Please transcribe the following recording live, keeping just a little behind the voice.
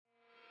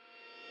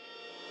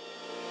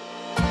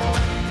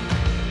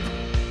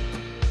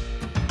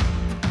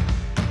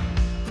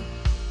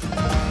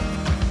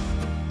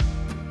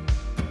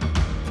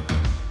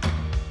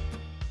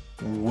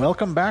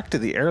Welcome back to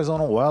the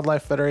Arizona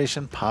Wildlife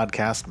Federation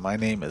podcast. My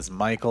name is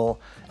Michael,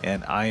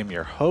 and I am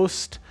your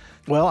host.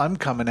 Well, I'm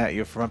coming at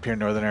you from up here in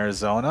northern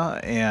Arizona,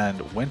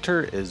 and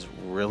winter is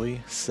really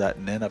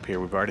setting in up here.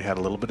 We've already had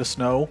a little bit of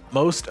snow.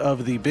 Most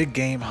of the big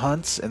game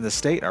hunts in the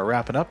state are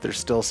wrapping up. There's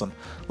still some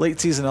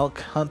late season elk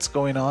hunts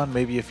going on,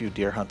 maybe a few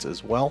deer hunts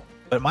as well.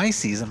 But my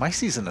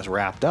season is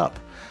wrapped up.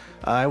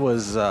 I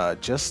was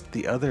just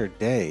the other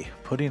day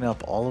putting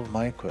up all of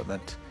my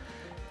equipment,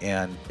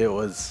 and it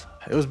was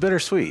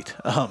bittersweet.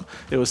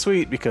 It was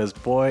sweet because,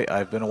 boy,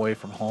 I've been away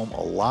from home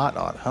a lot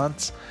on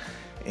hunts,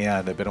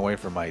 and I've been away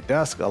from my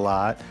desk a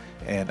lot,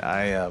 and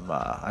I'm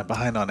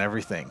behind on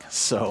everything.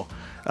 So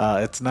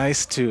it's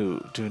nice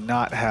to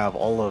not have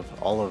all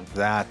of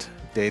that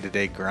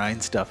day-to-day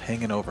grind stuff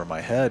hanging over my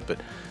head,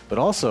 but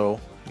also,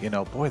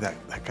 boy,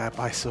 that got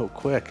by so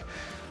quick.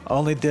 I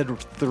only did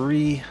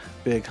 3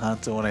 big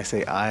hunts, and when I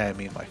say I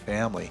mean my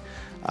family.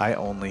 I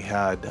only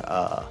had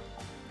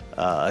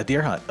a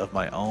deer hunt of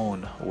my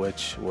own,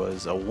 which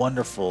was a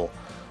wonderful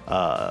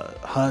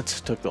hunt.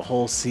 Took the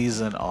whole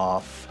season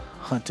off,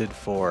 hunted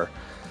for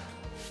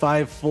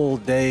 5 full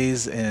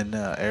days in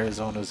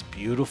Arizona's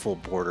beautiful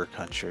border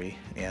country,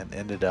 and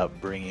ended up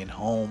bringing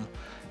home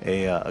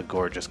a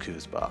gorgeous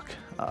coos buck.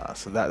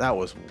 So that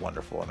was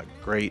wonderful and a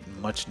great,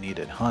 much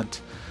needed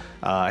hunt.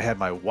 I had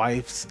my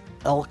wife's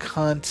elk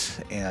hunt,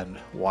 and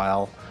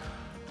while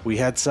we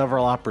had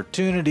several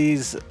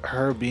opportunities,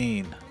 her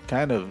being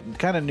kind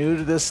of new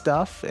to this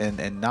stuff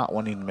and not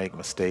wanting to make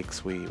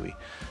mistakes, we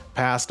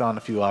passed on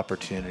a few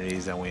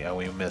opportunities, and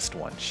we missed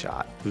one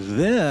shot.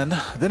 Then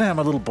I had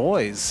my little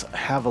boys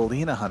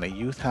javelina hunt, a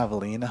youth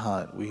javelina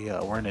hunt.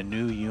 We're in a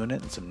new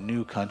unit in some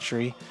new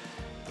country,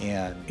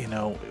 and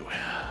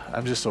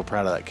I'm just so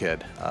proud of that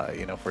kid.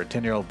 For a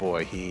 10-year-old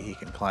boy, he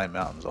can climb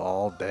mountains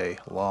all day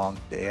long,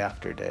 day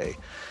after day.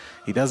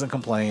 He doesn't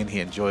complain. He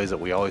enjoys it.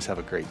 We always have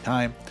a great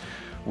time.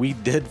 We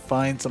did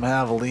find some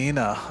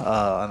javelina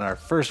on our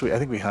first week. I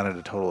think we hunted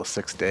a total of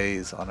 6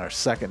 days. On our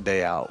second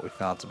day out, we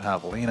found some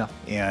javelina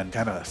and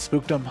kind of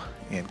spooked them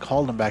and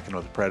called them back in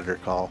with a predator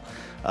call.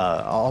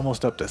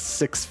 Almost up to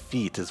 6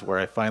 feet is where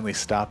I finally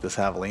stopped this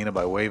javelina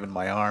by waving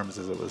my arms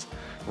as it was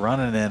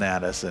running in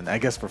at us. And I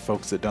guess for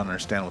folks that don't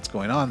understand what's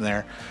going on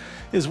there,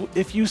 is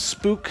if you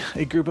spook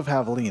a group of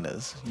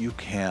javelinas, you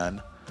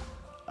can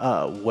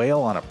wail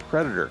on a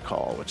predator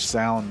call, which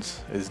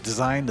is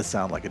designed to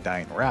sound like a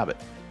dying rabbit.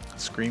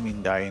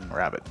 Screaming, dying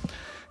rabbit.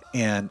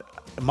 And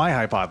my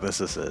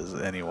hypothesis is,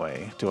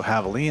 anyway, to a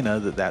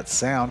javelina, that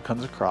sound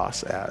comes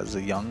across as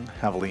a young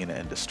javelina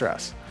in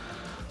distress.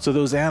 So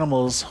those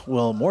animals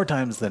will, more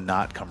times than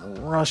not, come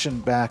rushing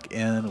back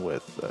in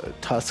with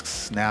tusks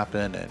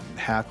snapping and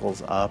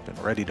hackles up and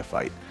ready to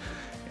fight.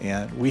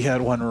 And we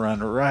had one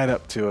run right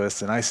up to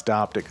us, and I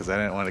stopped it because I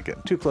didn't want to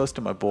get too close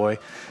to my boy.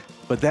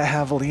 But that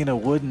javelina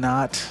would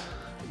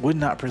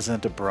not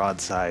present a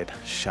broadside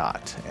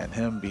shot, and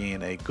him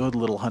being a good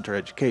little hunter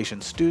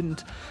education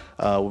student,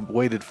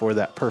 waited for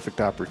that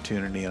perfect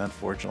opportunity and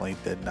unfortunately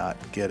did not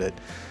get it.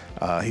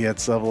 He had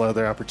several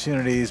other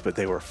opportunities, but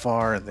they were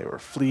far and they were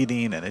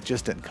fleeting, and it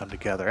just didn't come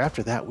together.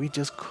 After that, we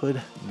just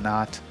could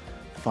not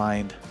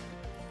find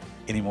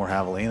any more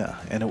javelina,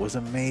 and it was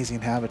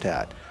amazing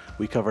habitat.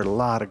 We covered a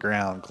lot of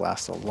ground,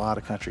 glassed a lot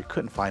of country,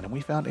 couldn't find them.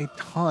 We found a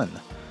ton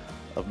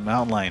of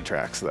mountain lion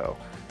tracks, though.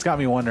 It's got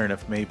me wondering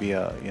if maybe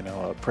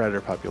a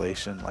predator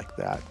population like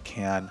that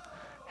can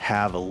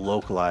have a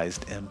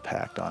localized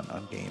impact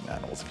on game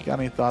animals. If you got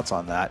any thoughts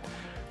on that,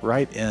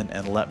 write in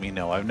and let me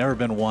know. I've never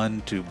been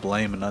one to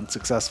blame an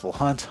unsuccessful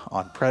hunt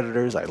on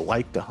predators. I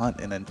like to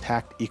hunt in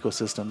intact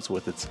ecosystems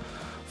with its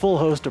full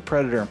host of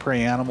predator and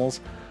prey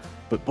animals.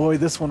 But boy,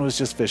 this one was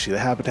just fishy. The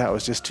habitat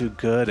was just too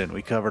good, and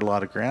we covered a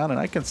lot of ground.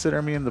 And I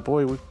consider me and the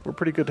boy, we're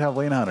pretty good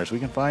javelina hunters. We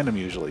can find them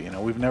usually.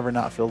 We've never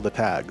not filled the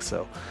tag.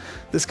 So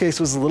this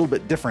case was a little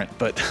bit different.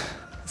 But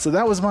so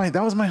that was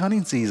my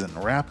hunting season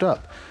wrapped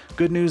up.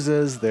 Good news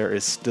is there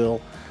is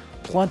still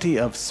plenty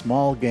of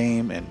small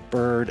game and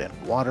bird and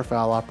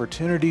waterfowl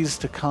opportunities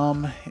to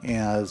come,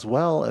 as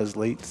well as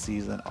late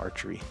season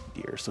archery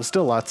deer. So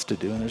still lots to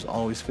do, and there's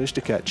always fish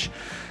to catch.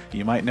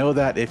 You might know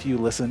that if you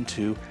listen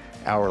to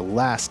our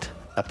last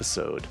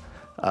episode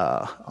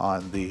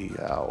on the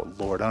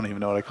Lord, I don't even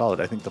know what I call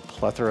it. I think the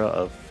plethora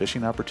of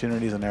fishing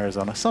opportunities in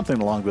Arizona, something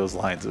along those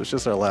lines. It was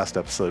just our last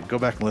episode. Go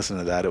back and listen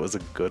to that. It was a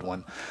good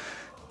one.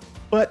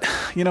 But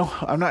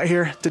I'm not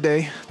here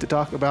today to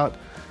talk about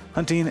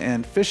hunting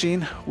and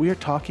fishing. We are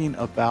talking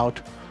about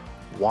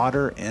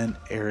water in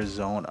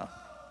Arizona,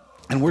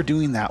 and we're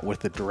doing that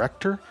with the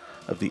director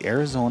of the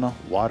Arizona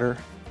Water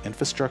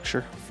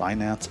Infrastructure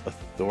Finance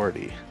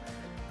Authority.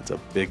 It's a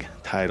big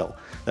title.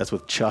 That's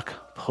with Chuck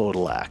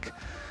Podolak.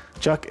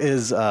 Chuck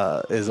is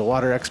a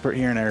water expert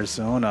here in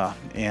Arizona,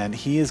 and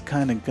he is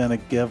kind of going to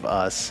give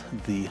us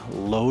the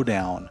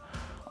lowdown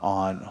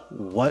on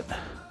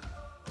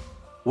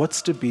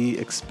what's to be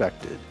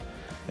expected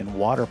in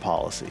water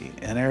policy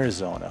in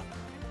Arizona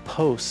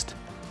post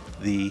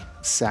the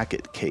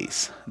Sackett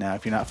case. Now,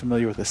 if you're not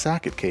familiar with the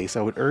Sackett case,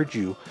 I would urge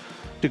you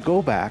to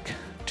go back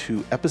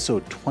to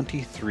episode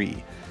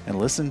 23 and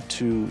listen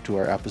to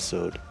our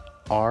episode,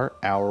 Are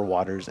Our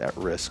Waters at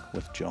Risk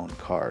with Joan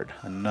Card,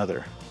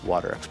 another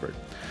water expert.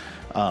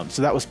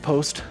 So that was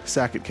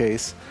post-Sackett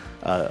case.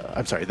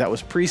 That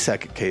was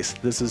pre-Sackett case.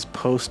 This is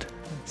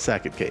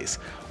post-Sackett case.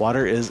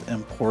 Water is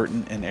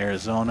important in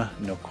Arizona,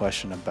 no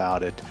question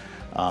about it.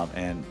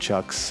 And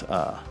Chuck's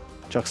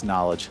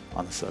knowledge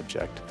on the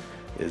subject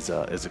is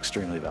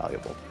extremely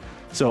valuable.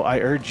 So I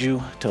urge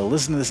you to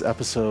listen to this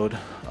episode,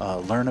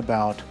 learn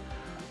about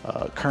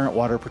current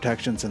water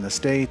protections in the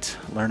state,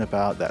 learn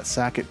about that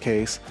Sackett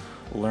case,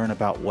 learn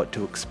about what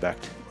to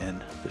expect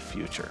in the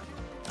future.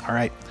 All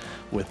right,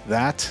 with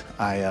that,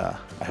 I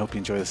hope you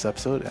enjoy this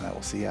episode, and I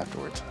will see you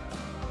afterwards.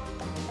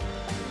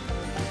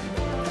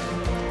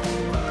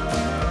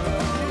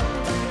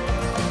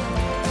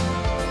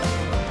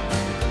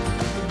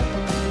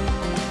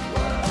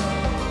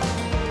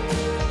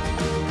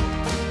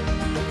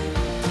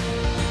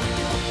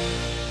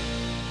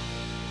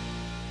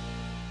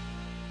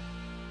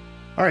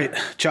 All right,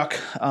 Chuck,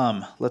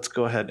 let's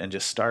go ahead and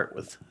just start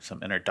with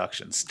some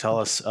introductions. Tell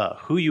us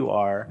who you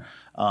are,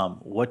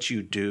 what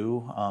you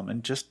do,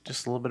 and just a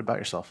little bit about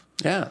yourself.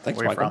 Yeah, thanks,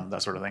 Where you're Michael. from,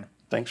 that sort of thing.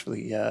 Thanks for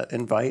the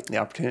invite and the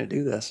opportunity to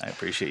do this. I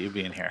appreciate you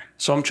being here.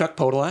 So I'm Chuck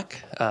Podolak.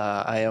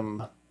 I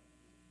am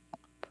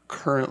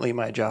currently,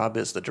 my job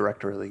is the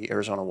director of the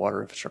Arizona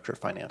Water Infrastructure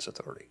Finance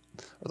Authority,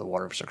 or the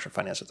Water Infrastructure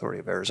Finance Authority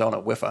of Arizona,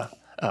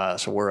 WIFA.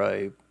 So we're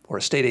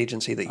a state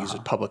agency that uses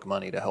public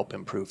money to help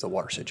improve the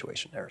water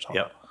situation in Arizona.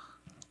 Yep.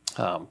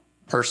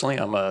 Personally,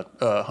 I'm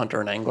a hunter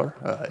and angler,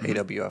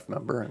 AWF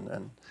member,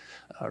 and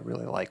I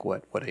really like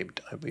what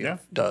AWF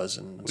does.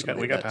 And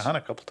we got to hunt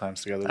a couple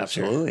times together this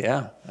year. Absolutely,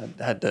 yeah.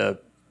 I had to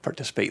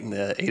participate in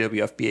the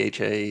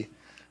AWF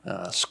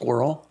BHA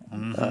squirrel,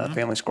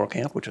 family squirrel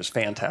camp, which was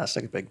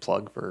fantastic. A big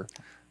plug for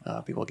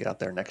people to get out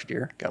there next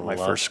year. Got my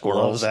first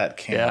squirrels. Love that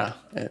camp.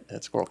 Yeah,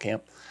 at squirrel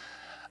camp.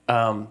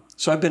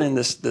 So I've been in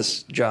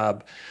this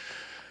job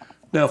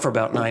now for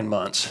about 9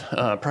 months.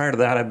 Prior to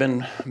that, I've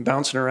been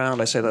bouncing around,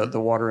 I say, the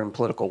water and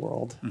political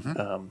world.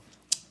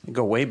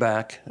 Go way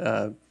back,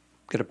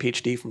 get a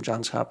PhD from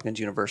Johns Hopkins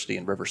University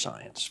in river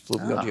science,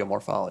 fluvial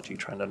geomorphology,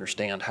 trying to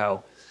understand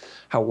how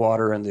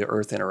water and the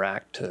earth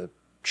interact to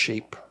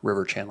shape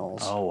river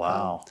channels. Oh,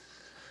 wow.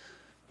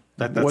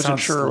 That wasn't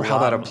sure how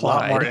that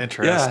applied. A lot more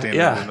interesting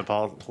than the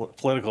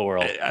political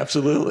world.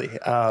 Absolutely.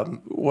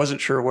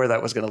 Wasn't sure where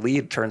that was going to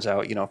lead. Turns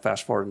out,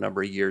 fast forward a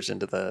number of years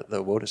into the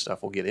WOTA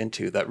stuff we'll get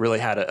into, that really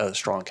had a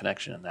strong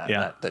connection in that.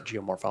 Yeah. That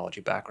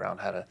geomorphology background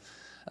had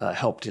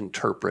helped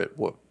interpret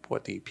what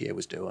the EPA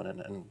was doing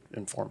and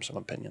inform some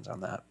opinions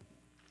on that.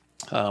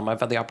 I've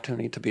had the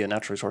opportunity to be a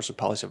natural resources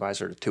policy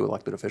advisor to 2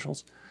 elected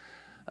officials.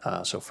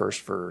 So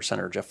first for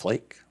Senator Jeff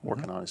Flake,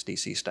 working on his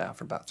DC staff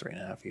for about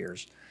 3.5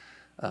 years.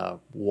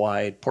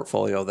 Wide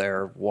portfolio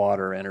there,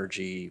 water,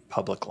 energy,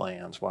 public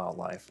lands,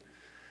 wildlife.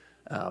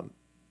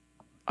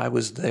 I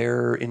was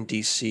there in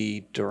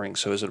D.C. we'll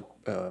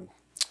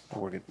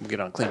get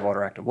on Clean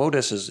Water Act and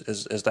WOTUS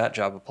as that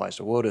job applies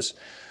to WOTUS.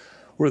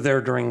 We're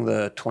there during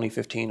the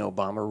 2015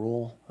 Obama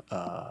rule,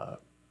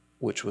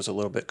 which was a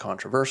little bit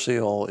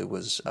controversial. It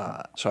was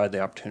so I had the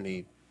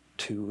opportunity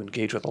to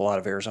engage with a lot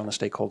of Arizona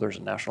stakeholders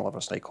and national level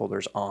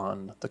stakeholders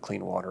on the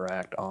Clean Water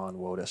Act, on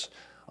WOTUS,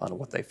 on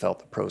what they felt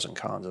the pros and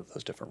cons of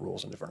those different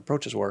rules and different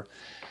approaches were,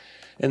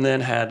 and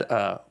then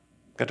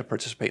got to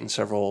participate in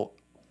several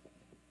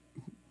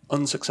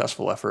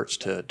unsuccessful efforts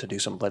to do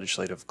some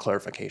legislative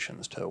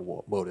clarifications to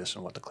WOTUS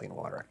and what the Clean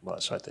Water Act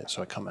was.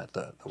 So I come at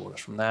the WOTUS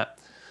from that.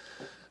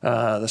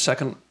 The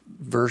second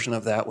version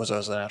of that was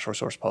as the Natural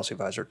Resource Policy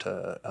Advisor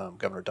to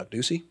Governor Doug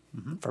Ducey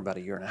for about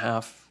 1.5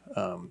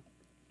 years,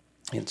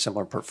 in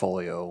similar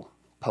portfolio,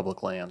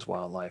 public lands,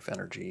 wildlife,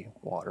 energy,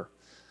 water.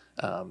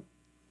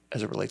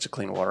 As it relates to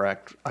Clean Water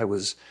Act, I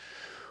was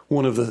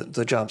one of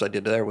the jobs I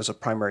did there was a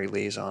primary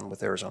liaison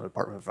with Arizona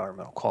Department of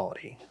Environmental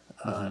Quality,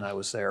 and I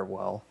was there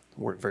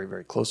worked very,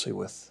 very closely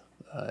with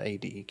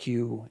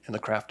ADEQ in the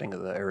crafting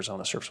of the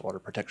Arizona Surface Water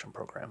Protection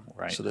Program.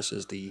 Right. So this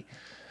is the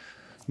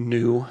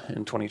new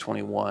in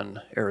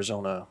 2021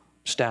 Arizona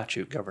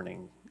statute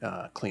governing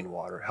clean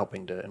water,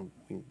 helping to, and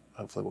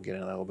hopefully we'll get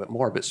into that a little bit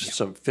more, but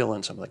fill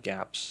in some of the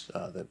gaps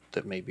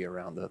that may be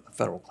around the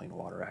Federal Clean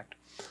Water Act.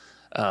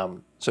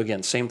 So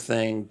again, same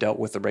thing, dealt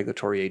with the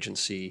regulatory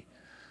agency,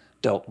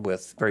 dealt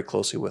with very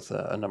closely with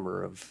a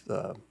number of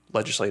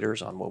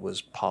legislators on what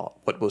was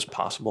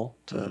possible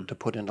to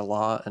put into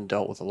law, and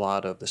dealt with a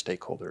lot of the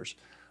stakeholders,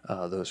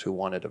 those who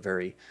wanted a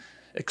very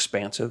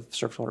expansive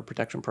surface water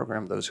protection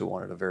program, those who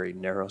wanted a very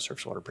narrow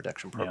surface water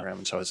protection program. Yeah.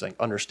 And so I was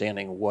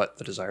understanding what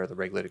the desire of the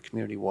regulated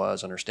community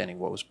was, understanding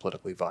what was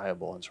politically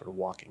viable, and sort of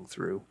walking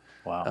through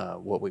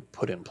what we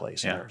put in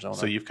place in Arizona.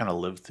 So you've kind of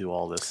lived through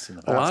all this in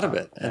the past. A lot of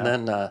it. Yeah.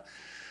 And then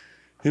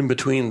in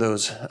between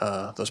those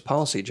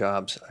policy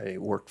jobs, I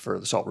worked for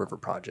the Salt River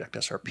Project,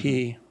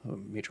 SRP, a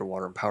major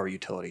water and power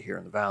utility here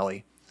in the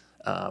Valley.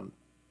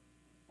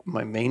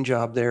 My main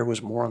job there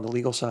was more on the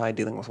legal side,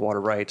 dealing with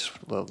water rights,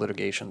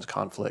 litigations,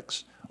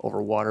 conflicts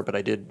over water, but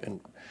I did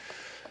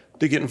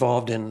get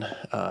involved in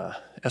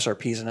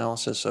SRP's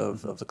analysis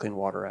of the Clean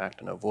Water Act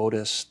and of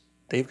WOTUS,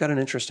 they've got an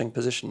interesting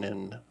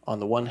position. On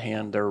the one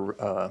hand,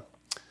 they're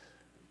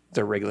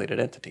regulated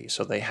entities,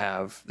 so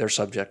they're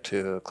subject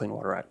to Clean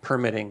Water Act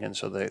permitting, and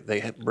so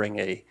they bring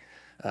a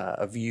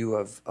view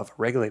of a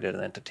regulated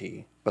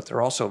entity, but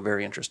they're also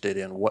very interested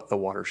in what the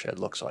watershed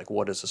looks like.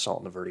 What does the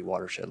Salton Verde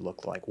watershed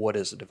look like? What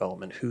is the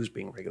development? Who's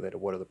being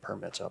regulated? What are the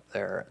permits up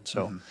there? And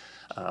so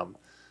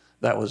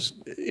that was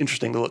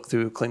interesting to look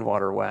through Clean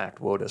Water Act,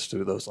 WOTUS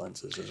through those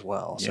lenses as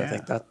well. So I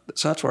think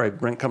that's where I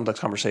come to the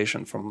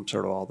conversation from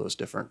sort of all those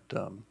different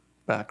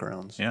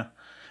backgrounds. Yeah.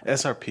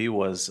 SRP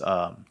was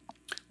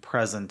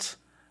present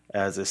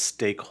as a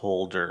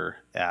stakeholder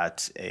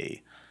at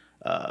a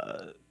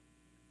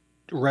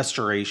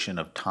restoration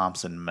of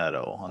Thompson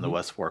Meadow on the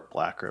West Fork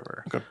Black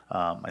River. Okay.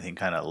 I think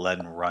kind of led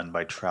and run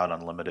by Trout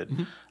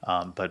Unlimited.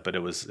 But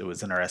it was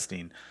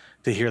interesting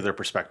to hear their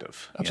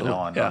perspective,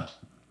 Absolutely. On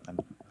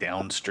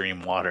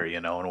downstream water,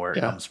 and where it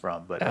comes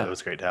from. But it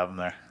was great to have them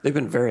there. They've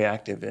been very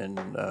active in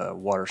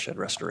watershed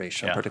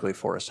restoration, Yeah. particularly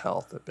forest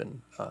health. They've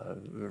been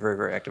very,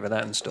 very active in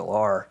that and still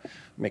are,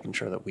 making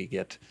sure that we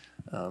get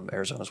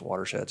Arizona's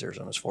watersheds,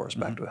 Arizona's forests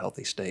back to a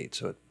healthy state.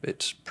 So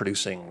it's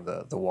producing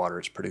the water,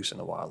 it's producing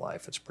the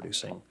wildlife, it's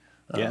producing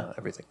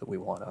everything that we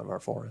want out of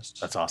our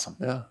forests. That's awesome.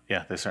 Yeah.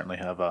 Yeah, they certainly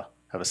have a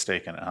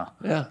stake in it, huh?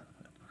 Yeah.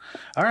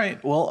 All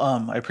right. Well,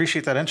 I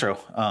appreciate that intro.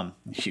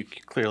 You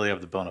clearly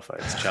have the bona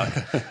fides, Chuck.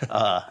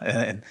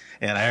 And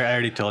I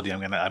already told you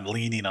I'm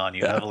leaning on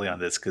you heavily on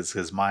this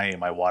because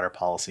my water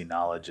policy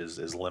knowledge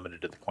is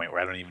limited to the point where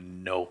I don't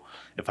even know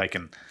if I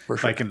can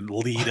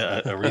lead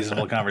a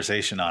reasonable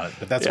conversation on it.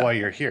 But that's why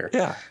you're here.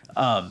 Yeah.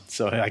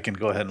 So I can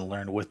go ahead and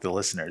learn with the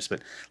listeners.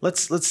 But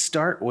let's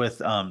start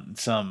with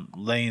some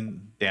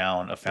laying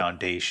down a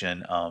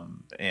foundation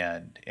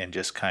and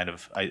just kind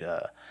of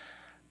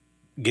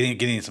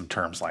getting some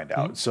terms lined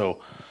out.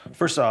 So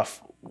first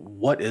off,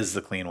 what is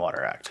the Clean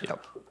Water Act?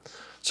 Yep.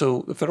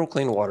 So the Federal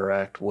Clean Water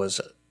Act was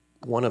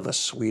one of a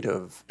suite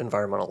of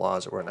environmental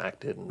laws that were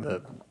enacted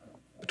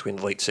between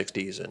the late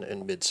 60s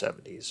and mid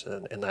 70s.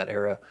 And in that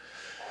era,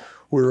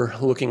 we're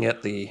looking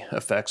at the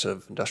effects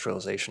of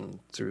industrialization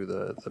through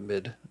the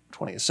mid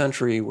 20th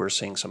century. We're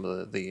seeing some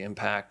of the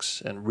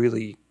impacts and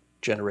really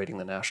generating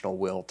the national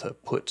will to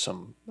put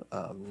some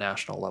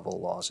national level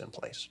laws in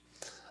place.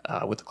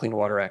 What the Clean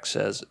Water Act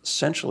says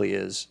essentially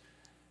is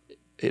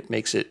it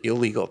makes it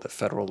illegal at the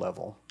federal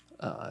level.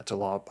 It's a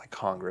law by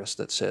Congress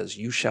that says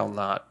you shall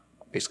not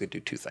basically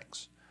do two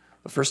things.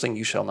 The first thing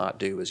you shall not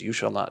do is you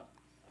shall not,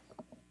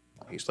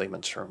 I'll use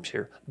layman's terms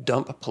here,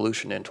 dump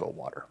pollution into a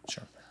water.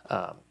 Sure.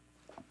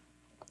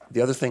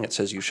 The other thing it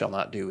says you shall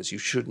not do is you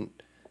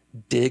shouldn't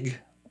dig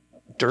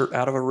dirt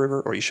out of a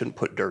river, or you shouldn't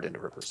put dirt into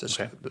rivers. This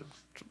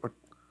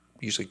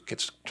usually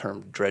gets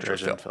termed dredge or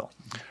fill.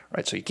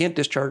 Right, so you can't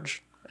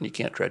discharge and you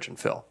can't dredge and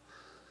fill.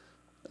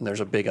 And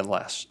there's a big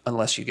unless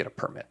you get a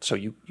permit. So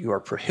you are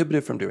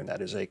prohibited from doing that.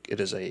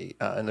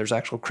 And there's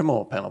actual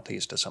criminal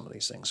penalties to some of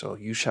these things. So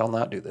you shall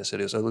not do this.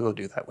 It is illegal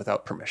to do that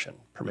without permission.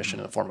 Permission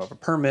in the form of a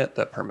permit.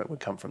 That permit would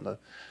come from the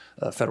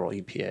federal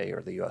EPA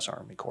or the U.S.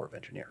 Army Corps of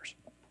Engineers.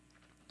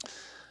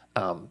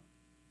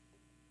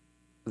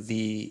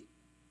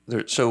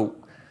 So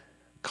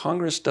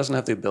Congress doesn't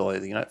have the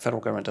ability, the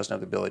federal government doesn't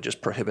have the ability to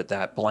just prohibit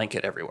that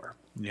blanket everywhere.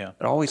 Yeah.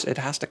 It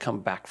has to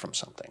come back from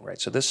something,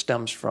 right? So this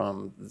stems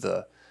from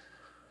the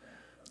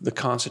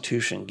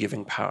Constitution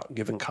giving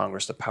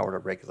Congress the power to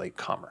regulate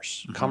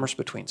commerce, commerce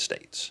between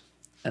states.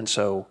 And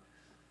so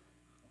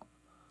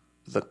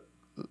the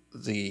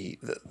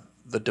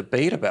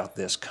debate about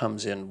this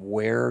comes in,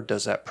 where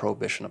does that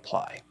prohibition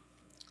apply?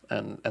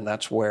 And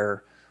that's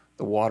where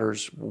the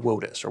waters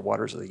WOTUS, or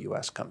waters of the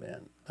U.S., come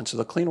in. And so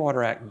the Clean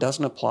Water Act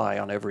doesn't apply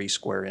on every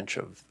square inch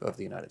of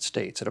the United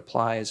States. It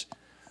applies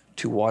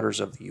to waters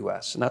of the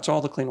U.S. And that's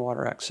all the Clean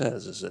Water Act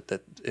says, is that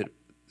it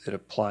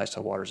applies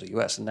to waters of the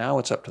U.S. And now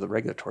it's up to the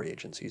regulatory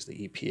agencies,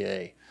 the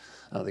EPA,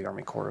 the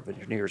Army Corps of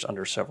Engineers,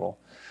 under several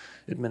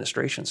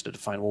administrations, to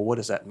define, well, what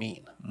does that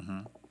mean?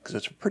 Because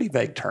it's a pretty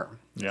vague term.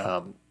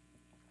 Yeah.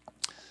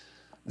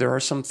 There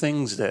are some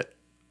things that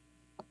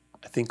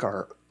I think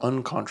are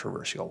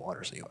uncontroversial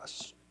waters of the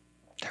U.S.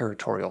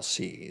 Territorial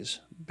seas,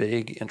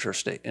 big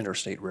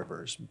interstate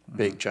rivers,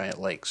 big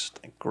giant lakes,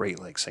 think Great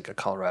Lakes, think of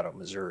Colorado,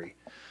 Missouri.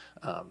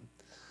 I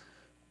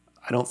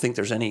don't think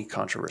there's any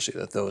controversy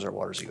that those are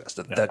waters of the U.S.,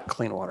 that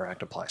Clean Water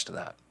Act applies to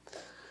that.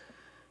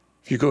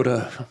 If you go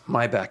to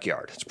my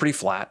backyard, it's pretty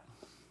flat.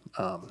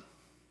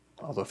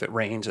 Although if it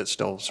rains, it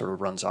still sort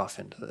of runs off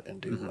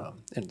into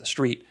the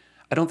street.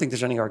 I don't think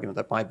there's any argument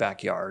that my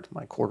backyard,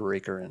 my quarter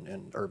acre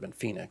in urban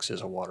Phoenix,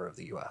 is a water of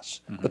the U.S.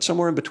 But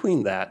somewhere in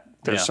between that,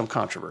 there's some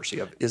controversy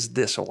of, is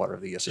this a water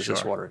of the U.S.? Is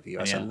this water of the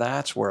U.S.? And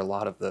that's where a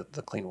lot of the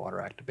Clean Water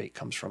Act debate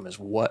comes from, is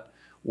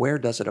where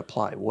does it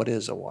apply? What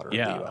is a water of the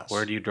U.S.?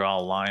 Where do you draw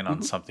a line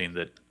on something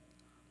that,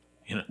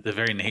 the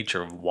very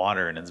nature of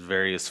water and its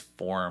various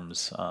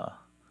forms?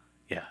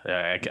 It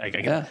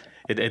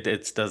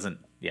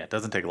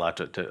doesn't take a lot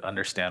to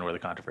understand where the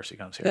controversy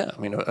comes here. Yeah, I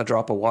mean, a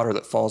drop of water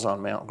that falls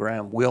on Mount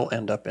Graham will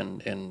end up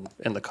in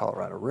the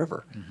Colorado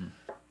River.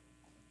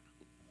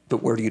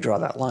 But where do you draw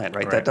that line, right?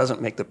 Right. That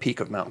doesn't make the peak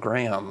of Mount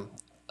Graham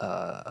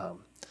a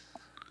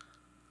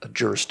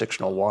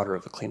jurisdictional water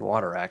of the Clean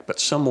Water Act, but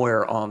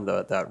somewhere on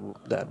that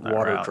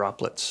water route.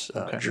 droplets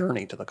Okay.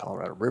 journey to the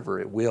Colorado River,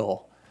 it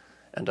will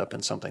end up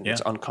in something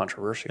that's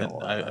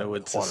uncontroversial. And I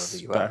would water of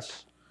the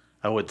U.S.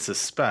 I would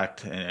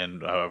suspect,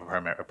 and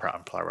I'm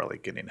probably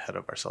getting ahead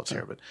of ourselves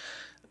here, but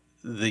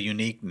the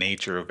unique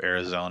nature of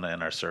Arizona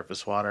and our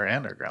surface water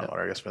and our groundwater,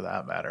 I guess for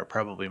that matter,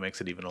 probably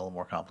makes it even a little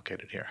more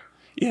complicated here.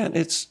 Yeah, and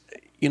it's,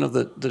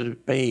 the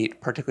debate,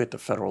 particularly at the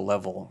federal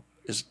level,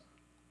 is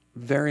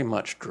very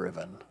much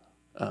driven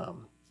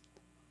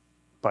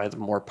by the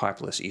more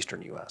populous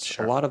eastern U.S.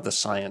 Sure. A lot of the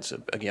science,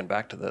 again,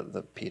 back to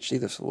the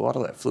PhD, a lot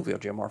of that fluvial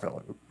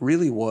geomorphology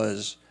really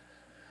was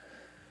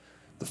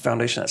the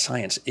foundation of that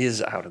science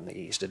is out in the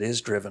east. It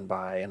is driven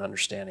by an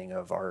understanding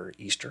of our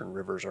eastern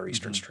rivers, our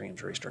eastern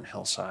streams, our eastern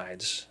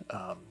hillsides.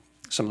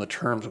 Some of the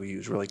terms we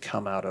use really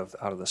come out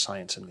of the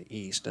science in the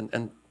east.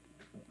 And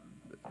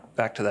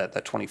back to that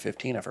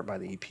 2015 effort by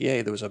the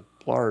EPA, there was a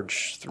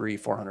large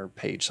 400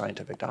 page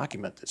scientific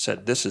document that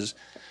said this is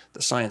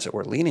the science that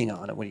we're leaning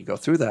on. And when you go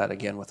through that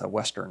again with a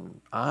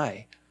Western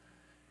eye,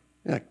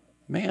 you're like,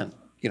 man,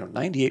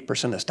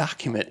 98% of this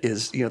document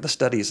is, the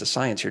studies, the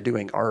science you're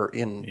doing are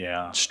in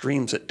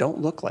streams that don't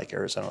look like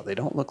Arizona. They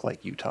don't look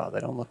like Utah. They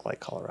don't look like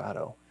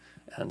Colorado.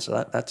 And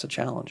so that's a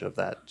challenge of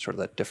that sort of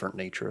that different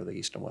nature of the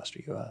east and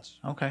western U.S.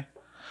 Okay.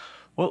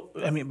 Well,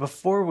 I mean,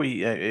 before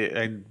we,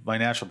 my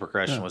natural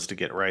progression was to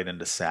get right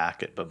into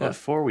Sackett, but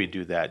before we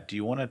do that, do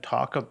you want to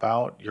talk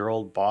about your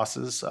old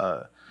boss's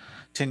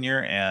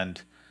tenure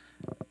and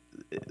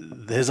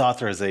his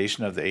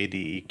authorization of the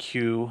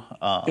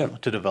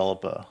ADEQ to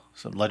develop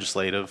some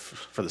legislation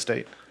for the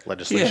state?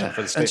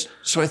 And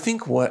so I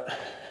think I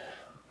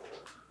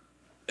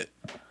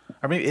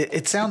mean,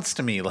 it sounds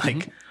to me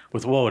like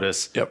with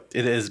WOTUS,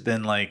 it has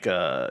been like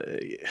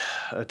a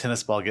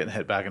tennis ball getting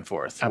hit back and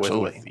forth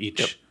with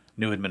each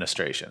new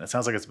administration. It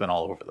sounds like it's been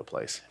all over the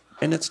place.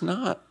 And it's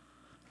not,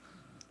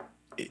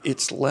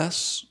 it's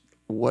less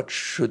what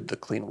should the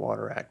Clean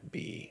Water Act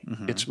be.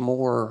 It's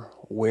more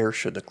where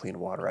should the Clean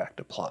Water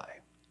Act apply.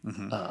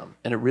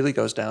 And it really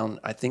goes down,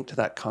 I think, to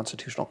that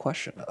constitutional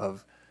question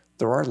of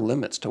there are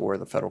limits to where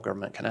the federal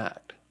government can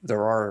act.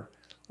 There are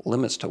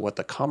limits to what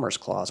the Commerce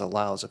Clause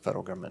allows the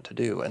federal government to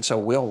do. And so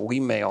we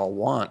may all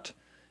want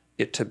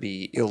it to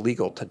be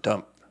illegal to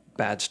dump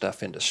bad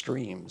stuff into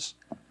streams.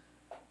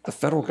 The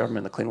federal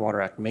government, the Clean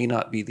Water Act, may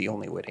not be the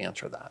only way to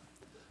answer that.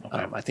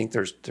 Okay. I think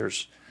there's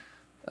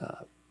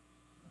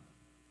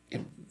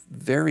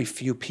very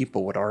few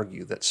people would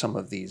argue that some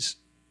of these,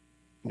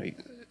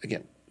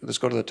 again, let's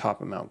go to the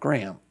top of Mount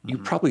Graham. You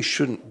probably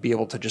shouldn't be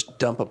able to just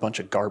dump a bunch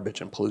of garbage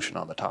and pollution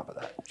on the top of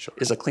that. Sure.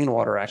 Is a Clean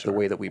Water Act the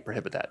way that we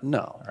prohibit that?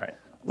 No. Right.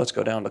 Let's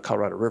go down to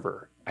Colorado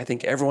River. I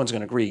think everyone's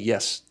going to agree,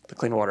 yes, the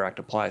Clean Water Act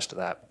applies to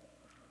that.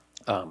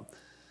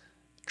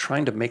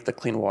 Trying to make the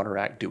Clean Water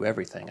Act do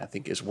everything, I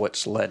think, is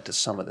what's led to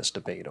some of this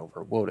debate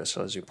over WOTUS.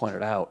 So as you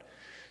pointed out,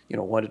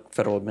 one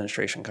federal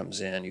administration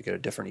comes in, you get a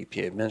different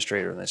EPA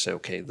administrator, and they say,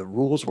 okay, the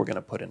rules we're going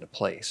to put into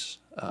place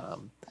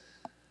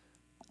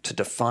to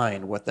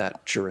define what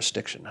that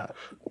jurisdiction,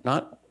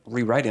 not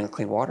rewriting the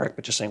Clean Water Act,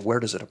 but just saying, where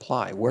does it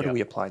apply? Where do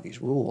we apply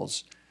these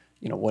rules?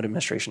 One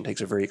administration takes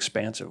a very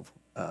expansive,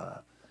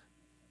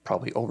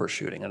 probably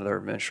overshooting. Another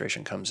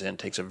administration comes in,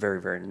 takes a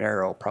very, very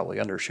narrow, probably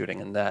undershooting,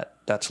 and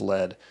that's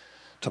led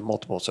to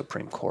multiple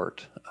Supreme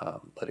Court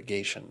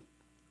litigation.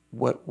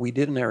 What we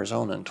did in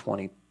Arizona in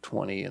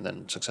 2020 and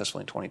then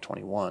successfully in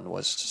 2021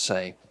 was to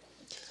say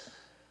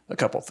a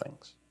couple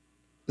things.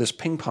 This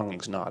ping-ponging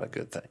is not a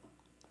good thing.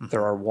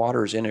 There are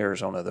waters in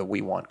Arizona that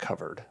we want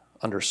covered.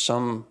 Under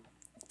some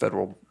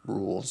federal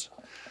rules,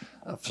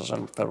 for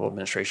some federal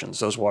administrations,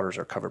 those waters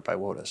are covered by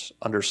WOTUS.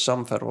 Under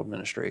some federal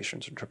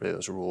administrations, interpreting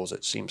those rules,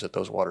 it seems that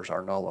those waters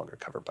are no longer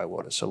covered by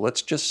WOTUS. So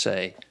let's just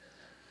say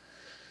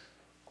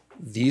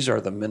these are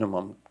the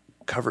minimum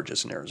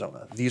coverages in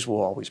Arizona. These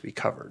will always be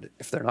covered.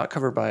 If they're not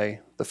covered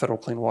by the Federal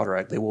Clean Water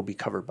Act, they will be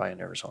covered by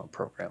an Arizona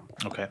program.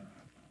 Okay.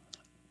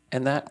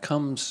 And that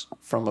comes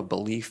from a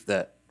belief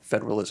that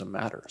federalism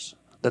matters,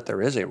 that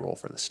there is a role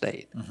for the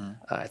state.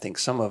 I think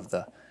some of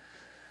the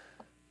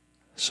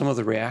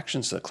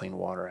reactions to the Clean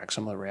Water Act,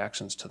 some of the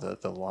reactions to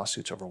the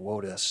lawsuits over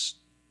WOTUS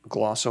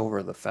gloss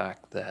over the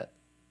fact that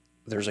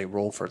there's a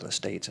role for the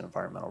states in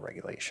environmental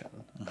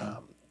regulation.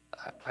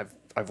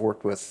 I've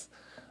worked with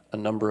a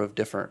number of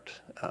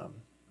different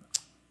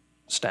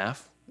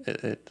staff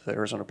at the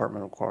Arizona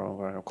Department of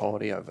Environmental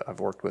Quality. I've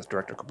worked with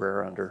Director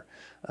Cabrera under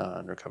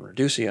Governor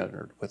Ducey,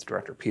 with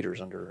Director Peters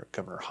under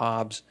Governor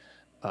Hobbs.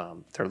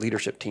 Their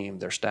leadership team,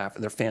 their staff,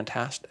 they're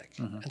fantastic.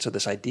 And so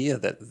this idea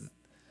that,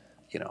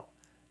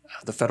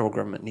 the federal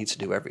government needs to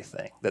do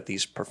everything, that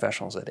these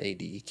professionals at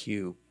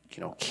ADEQ,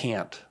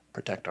 can't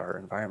protect our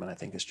environment, I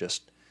think is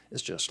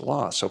just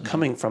lost. So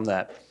coming from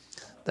that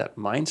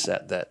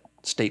mindset that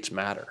states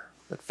matter,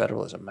 that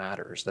federalism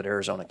matters, that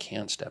Arizona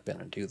can step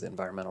in and do the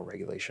environmental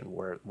regulation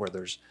where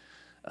there's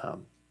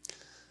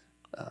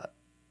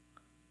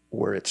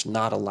where it's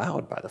not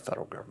allowed by the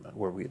federal government,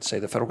 where we'd say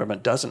the federal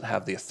government doesn't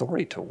have the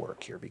authority to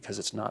work here because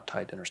it's not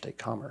tied to interstate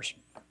commerce.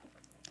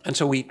 And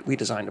so we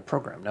designed a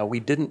program. Now, we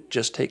didn't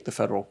just take the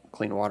Federal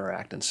Clean Water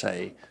Act and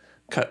say,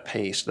 cut,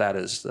 paste, that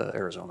is the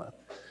Arizona.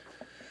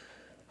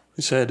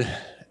 We said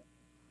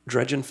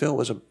dredge and fill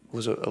was a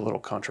little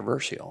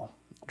controversial.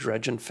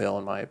 Dredge and fill,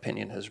 in my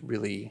opinion, has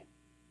really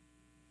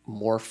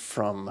morphed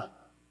from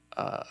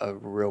a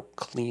real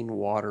clean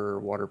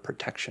water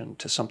protection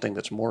to something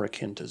that's more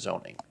akin to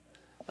zoning.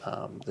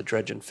 The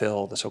dredge and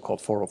fill, the so-called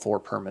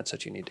 404 permits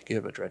that you need to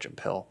give a dredge and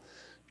fill,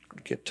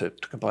 get to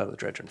comply with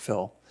dredge and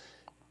fill,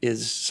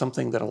 is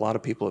something that a lot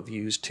of people have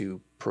used to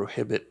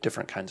prohibit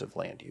different kinds of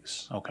land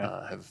use. Okay.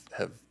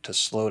 Have to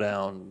slow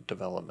down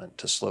development,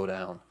 to slow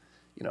down.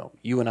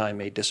 You and I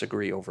may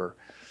disagree over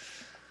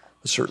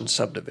a certain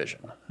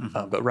subdivision,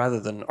 but rather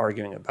than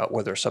arguing about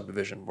whether a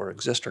subdivision will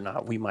exist or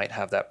not, we might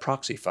have that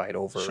proxy fight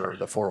over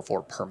the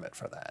 404 permit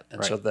for that.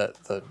 And so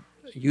the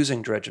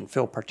using dredge and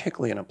fill,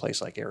 particularly in a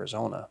place like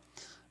Arizona,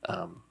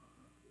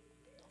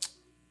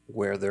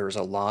 where there's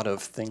a lot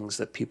of things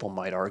that people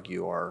might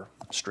argue are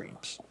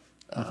streams.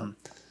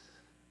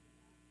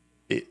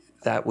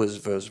 That was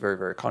very,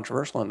 very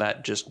controversial, and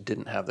that just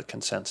didn't have the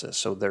consensus.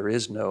 So there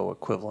is no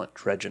equivalent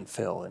dredge and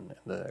fill in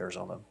the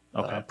Arizona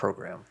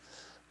program.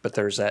 But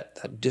there's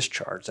that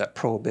discharge, that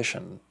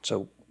prohibition.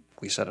 So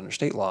we said under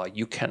state law,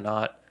 you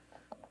cannot,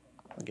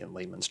 again,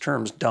 layman's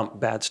terms,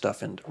 dump bad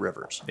stuff into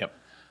rivers. Yep.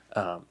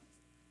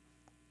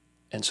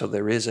 And so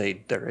there is a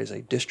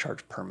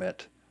discharge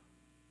permit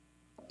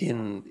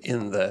in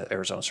the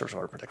Arizona Surface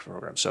Water Protection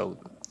Program. So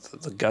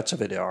the guts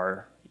of it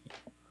are,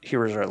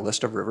 here is our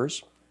list of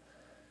rivers.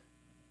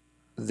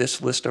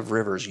 This list of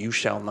rivers you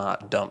shall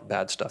not dump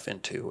bad stuff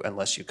into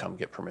unless you come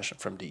get permission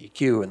from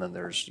DEQ. And then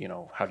there's,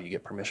 how do you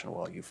get permission?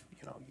 Well, you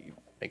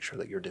make sure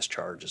that your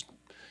discharge is,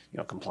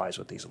 complies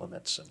with these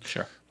limits, and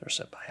they're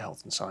set by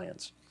health and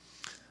science.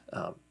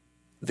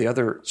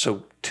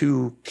 So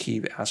two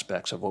key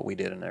aspects of what we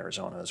did in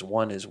Arizona is,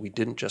 one is we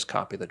didn't just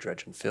copy the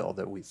dredge and fill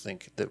that we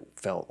think that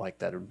felt like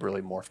that had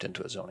really morphed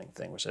into a zoning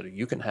thing. We said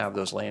you can have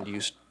those land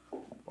use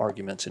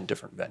arguments in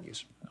different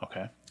venues.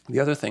 Okay. The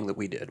other thing that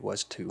we did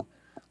was to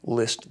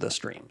list the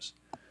streams.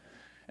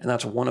 And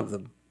that's one of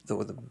the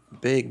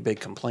big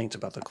complaints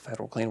about the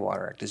Federal Clean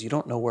Water Act is you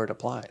don't know where it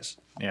applies.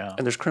 Yeah.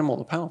 And there's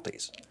criminal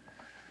penalties.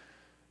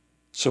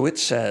 So it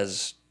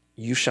says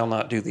you shall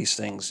not do these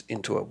things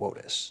into a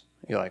WOTUS.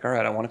 You're like, all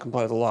right, I want to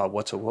comply with the law.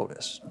 What's a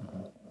WOTUS?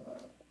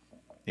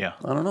 Yeah.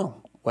 I don't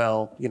know.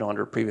 Well,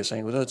 under previous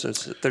thing,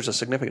 there's a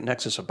significant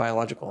nexus of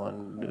biological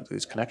and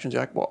these connections.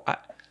 You're like, well,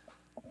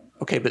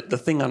 okay, but the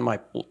thing on my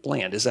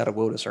land, is that a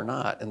WOTUS or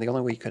not? And the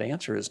only way you could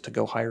answer is to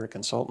go hire a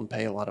consultant,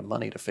 pay a lot of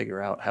money to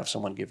figure out, have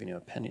someone giving you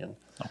an opinion.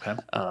 Okay.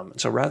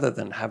 So rather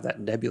than have that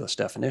nebulous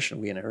definition,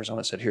 we in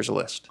Arizona said, here's a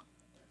list.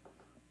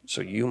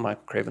 So you,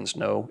 Michael Cravens,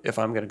 know if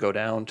I'm going to go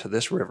down to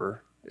this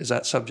river, is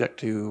that subject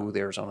to the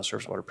Arizona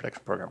Surface Water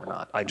Protection Program or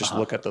not? I just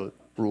look at the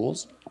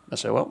rules and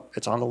say, well,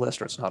 it's on the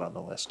list or it's not on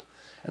the list.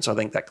 And so I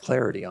think that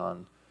clarity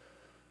on,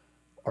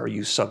 are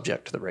you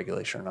subject to the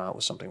regulation or not,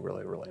 was something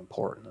really, really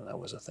important. And that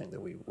was a thing that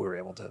we were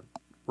able to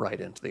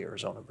write into the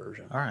Arizona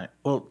version. All right.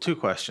 Well, two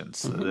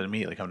questions that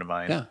immediately come to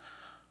mind. Yeah.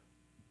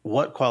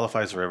 What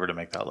qualifies a river to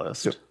make that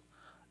list? Yep.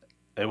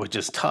 Which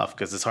is tough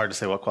because it's hard to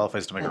say what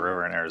qualifies to make a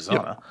river in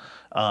Arizona.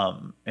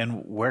 Yep.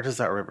 And where does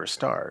that river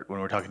start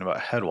when we're talking about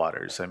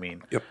headwaters? I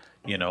mean,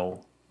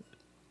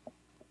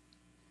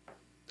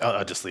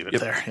 I'll just leave it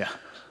there. Yeah.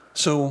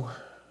 So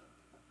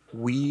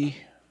we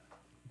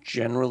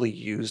generally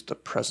use the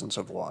presence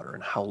of water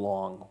and how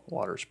long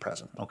water is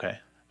present. Okay.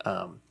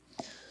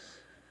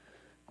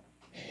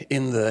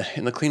 In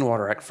the Clean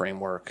Water Act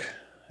framework,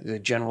 they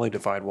generally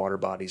divide water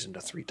bodies into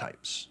three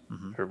types,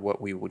 or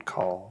what we would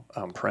call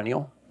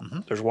perennial.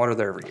 There's water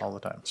there every year. All the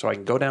time. So I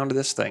can go down to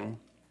this thing,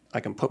 I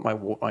can put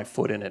my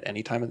foot in at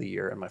any time of the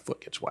year, and my foot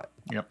gets wet.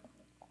 Yep.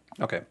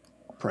 Okay,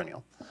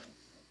 perennial.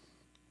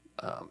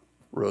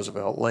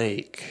 Roosevelt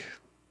Lake,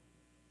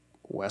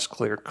 West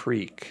Clear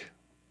Creek,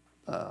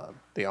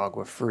 the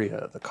Agua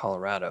Fria, the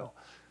Colorado,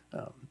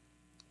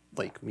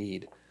 Lake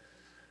Mead.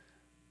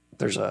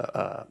 There's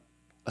a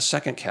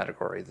second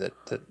category that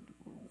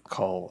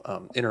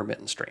call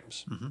intermittent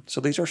streams.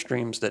 So these are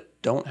streams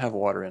that don't have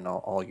water in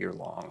all year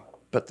long,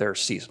 but they're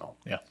seasonal.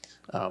 Yeah.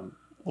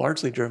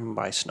 Largely driven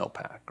by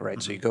snowpack,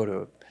 right? So you go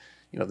to,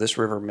 this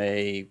river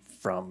may,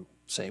 from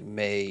say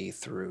May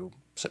through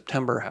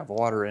September, have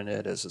water in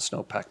it as the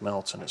snowpack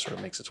melts and it sort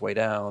of makes its way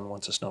down.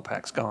 Once the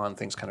snowpack's gone,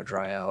 things kind of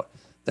dry out.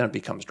 Then it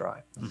becomes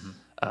dry.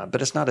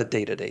 But it's not a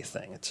day-to-day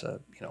thing. It's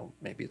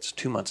maybe it's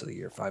 2 months of the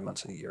year, 5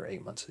 months of the year,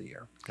 8 months of the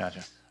year.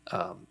 Gotcha.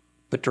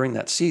 But during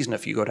that season,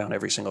 if you go down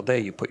every single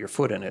day, you put your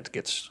foot in, it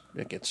gets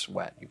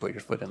wet. You put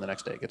your foot in the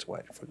next day, it gets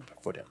wet. You put your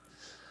foot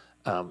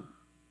in.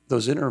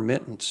 Those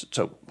intermittent,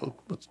 so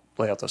let's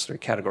lay out those three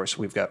categories. So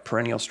we've got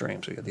perennial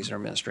streams, we've got these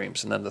intermittent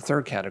streams, and then the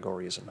third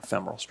category is an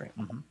ephemeral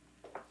stream.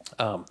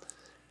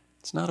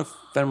 It's not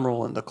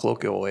ephemeral in the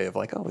colloquial way of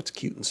like, oh, it's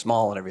cute and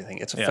small and everything.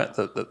 It's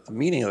the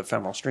meaning of the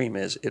ephemeral stream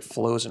is it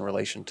flows in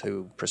relation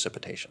to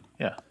precipitation.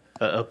 Yeah.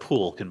 A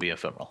pool can be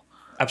ephemeral.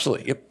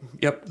 Absolutely.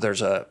 Yep.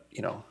 There's a,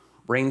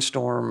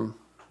 rainstorm,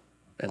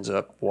 ends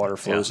up, water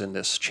flows in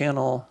this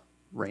channel,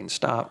 rain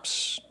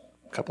stops,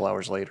 a couple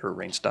hours later,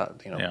 rain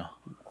stops, the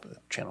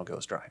channel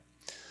goes dry.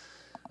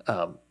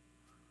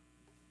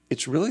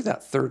 It's really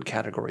that third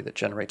category that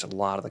generates a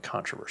lot of the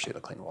controversy of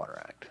the Clean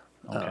Water Act.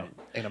 Okay.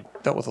 And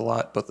I've dealt with a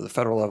lot, both at the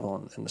federal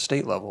level and the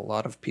state level, a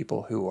lot of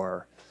people who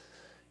are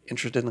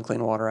interested in the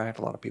Clean Water Act,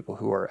 a lot of people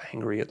who are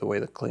angry at the way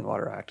the Clean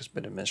Water Act has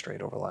been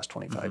administrated over the last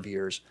 25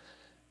 years.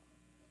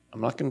 I'm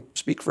not going to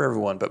speak for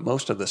everyone, but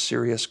most of the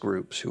serious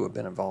groups who have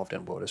been involved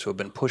in WOTUS, who have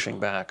been pushing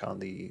back on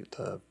the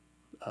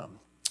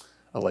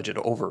alleged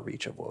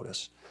overreach of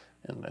WOTUS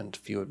and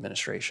few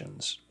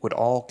administrations, would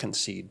all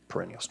concede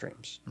perennial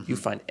streams. You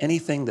find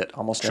anything that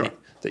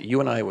that you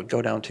and I would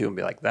go down to and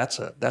be like, that's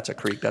a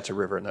creek, that's a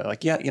river, and they're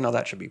like, yeah,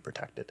 that should be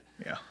protected.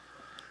 Yeah.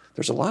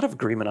 There's a lot of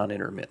agreement on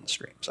intermittent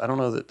streams. I don't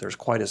know that there's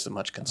quite as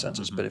much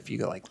consensus, but if you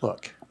go like,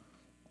 look,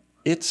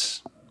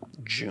 it's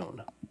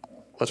June.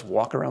 Let's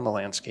walk around the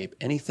landscape.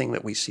 Anything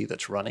that we see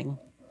that's running,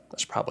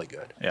 that's probably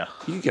good. Yeah.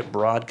 You get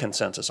broad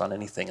consensus on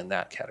anything in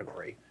that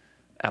category,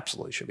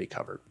 absolutely should be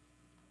covered.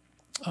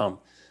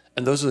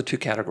 And those are the two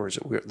categories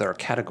that are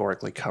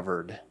categorically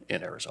covered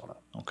in Arizona.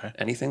 Okay.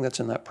 Anything that's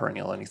in that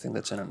perennial, anything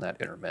that's in that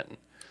intermittent,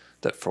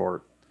 that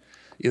for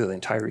either the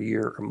entire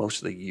year or most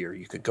of the year,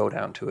 you could go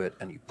down to it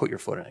and you put your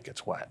foot in it, it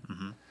gets wet.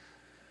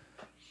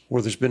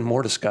 Where there's been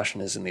more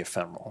discussion is in the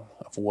ephemeral,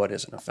 of what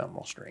is an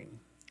ephemeral stream.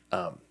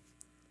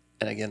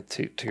 And again,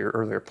 to your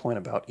earlier point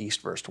about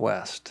east versus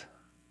west,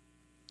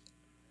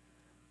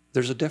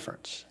 there's a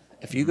difference.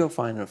 If you go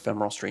find an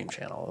ephemeral stream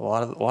channel, a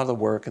lot of the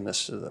work in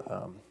this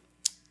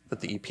that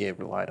the EPA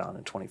relied on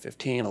in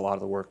 2015, a lot of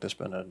the work that's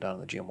been done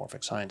in the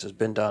geomorphic science has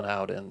been done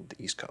out in the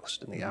East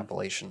Coast, in the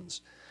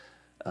Appalachians.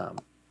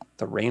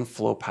 The rain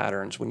flow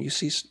patterns, when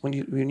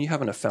you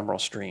have an ephemeral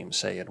stream,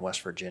 say in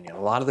West Virginia, a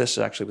lot of this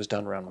actually was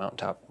done around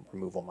mountaintop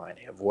removal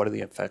mining, of what are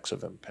the effects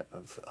of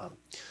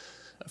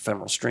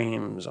ephemeral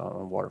streams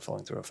on water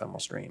flowing through ephemeral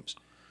streams.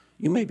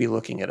 You may be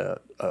looking at a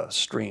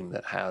stream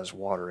that has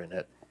water in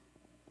it,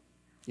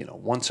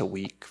 once a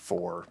week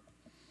for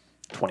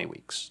 20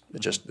 weeks.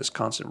 It's just this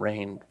constant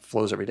rain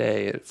flows every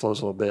day. It flows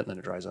a little bit and then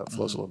it dries up,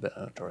 flows a little bit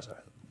and it dries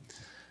up.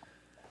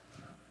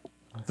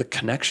 The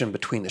connection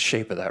between the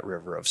shape of that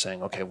river of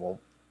saying, okay, well,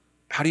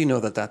 how do you know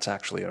that that's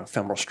actually an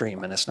ephemeral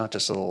stream and it's not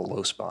just a little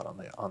low spot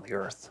on the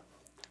earth?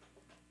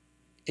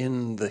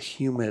 In the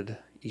humid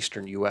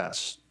eastern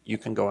U.S., you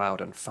can go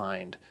out and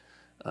find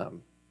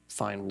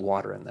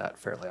water in that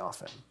fairly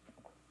often.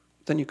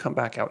 Then you come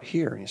back out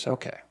here and you say,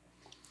 okay,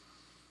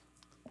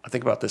 I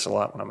think about this a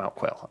lot when I'm out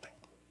quail hunting.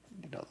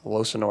 The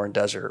low Sonoran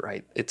Desert,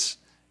 right? It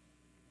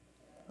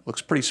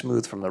looks pretty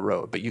smooth from the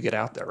road, but you get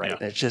out there, right? Yeah.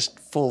 And it's just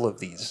full of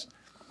these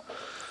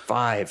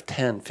 5,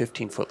 10,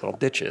 15-foot little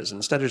ditches. And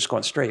instead of just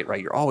going straight,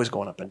 right, you're always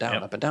going up and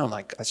down, up and down.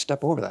 Like, I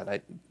step over that.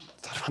 I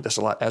thought about this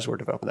a lot as we're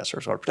developing that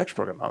surface water protection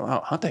program. I'm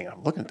out hunting.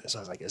 I'm looking at this. I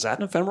was like, is that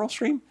an ephemeral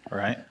stream?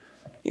 Right.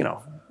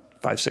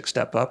 5, 6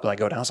 step up, and I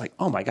go down. I was like,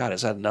 oh, my God,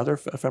 is that another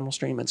ephemeral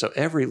stream? And so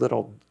every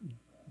little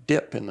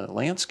dip in the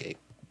landscape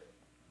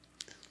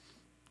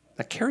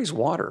that carries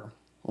water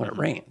when it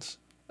rains.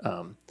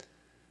 Now,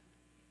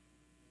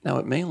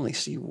 it may only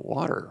see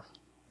water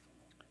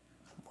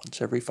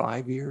once every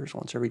 5 years,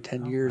 once every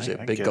 10 years, a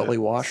big gully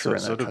washer,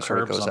 so and that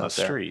sort of goes on out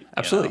the there. Street,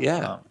 Absolutely,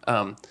 yeah.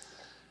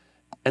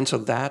 And so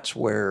that's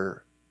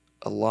where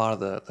a lot of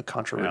the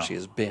controversy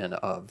has been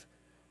of,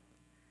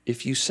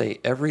 if you say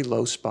every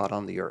low spot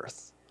on the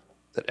earth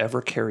that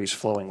ever carries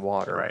flowing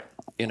water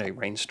in a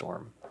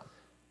rainstorm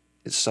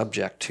is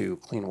subject to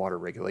clean water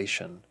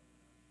regulation,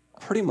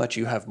 pretty much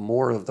you have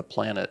more of the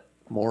planet,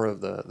 more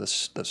of the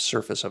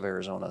surface of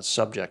Arizona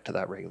subject to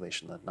that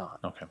regulation than not.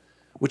 Okay.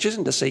 Which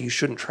isn't to say you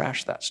shouldn't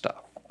trash that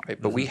stuff,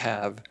 right? But we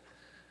have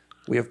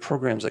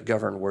programs that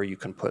govern where you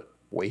can put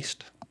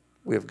waste.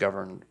 We have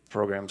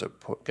programs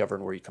that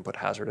govern where you can put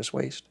hazardous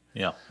waste.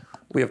 Yeah.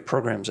 We have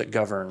programs that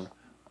govern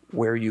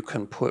where you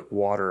can put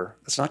water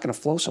that's not going to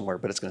flow somewhere,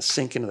 but it's going to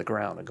sink into the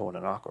ground and go in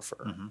an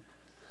aquifer.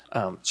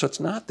 So it's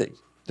not that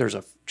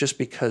just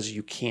because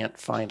you can't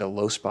find a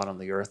low spot on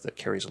the earth that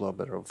carries a little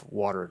bit of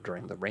water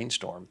during the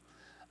rainstorm,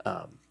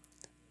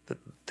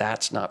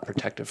 that's not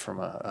protected from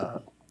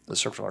the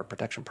surface water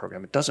protection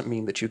program. It doesn't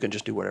mean that you can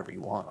just do whatever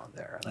you want on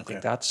there. And I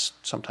think that's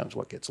sometimes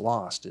what gets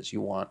lost is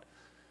you want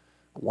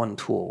one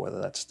tool,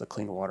 whether that's the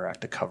Clean Water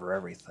Act, to cover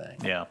everything.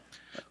 Yeah.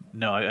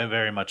 No, I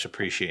very much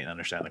appreciate and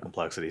understand the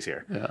complexities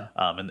here. Yeah.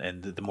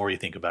 And the more you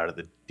think about it,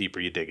 the deeper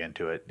you dig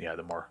into it,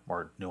 the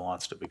more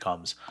nuanced it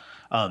becomes.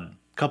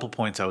 Couple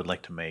points I would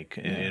like to make,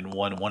 and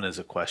one is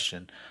a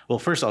question. Well,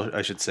 first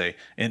I should say,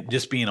 and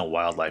just being a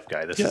wildlife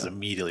guy, this is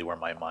immediately where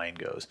my mind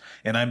goes.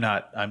 And I'm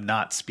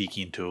not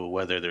speaking to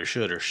whether there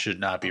should or should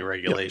not be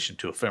regulation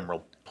to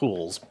ephemeral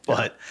pools,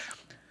 but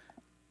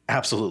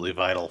absolutely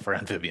vital for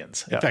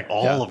amphibians. In Yeah. fact,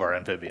 all Yeah. of our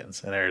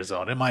amphibians in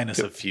Arizona, minus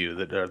a few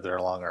that are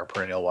along our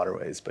perennial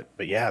waterways.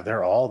 But yeah,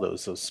 they're all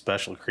those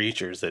special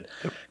creatures that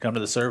come to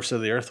the surface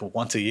of the earth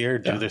once a year,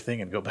 do Yeah. their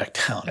thing, and go back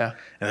down. Yeah.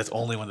 And that's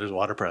only when there's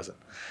water present.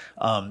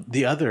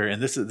 The other,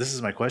 and this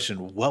is my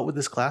question: what would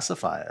this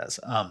classify as?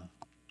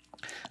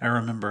 I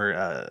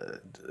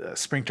remember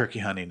spring turkey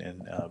hunting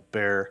in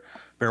Bear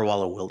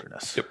Wallow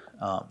Wilderness,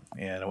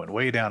 and I went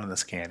way down in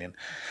this canyon.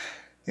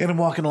 And I'm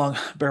walking along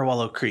Bear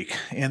Wallow Creek,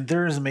 and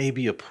there's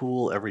maybe a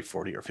pool every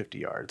 40 or 50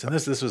 yards. And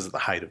this was at the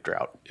height of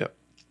drought. Yep.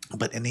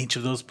 But in each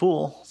of those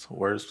pools,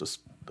 where's just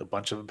a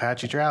bunch of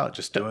Apache trout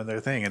just doing their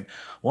thing. And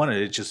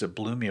it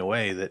blew me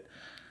away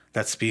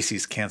that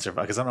species can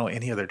survive, because I don't know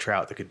any other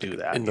trout that could do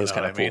that In those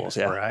kind of pools,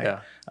 yeah, right?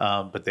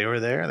 yeah. But they were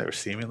there; they were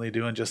seemingly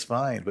doing just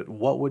fine. But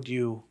what would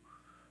you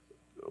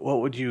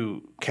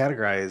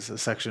categorize a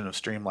section of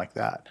stream like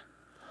that?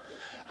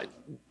 It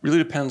really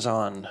depends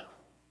on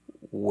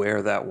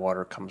where that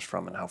water comes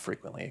from and how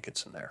frequently it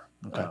gets in there.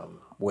 Okay.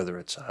 Whether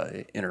it's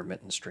an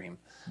intermittent stream.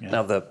 Yeah.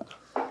 Now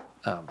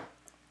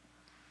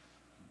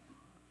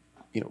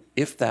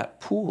if that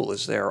pool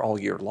is there all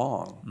year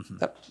long,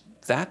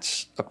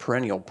 that's a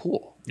perennial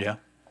pool. Yeah.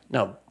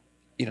 Now,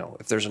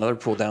 if there's another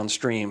pool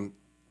downstream,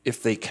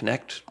 if they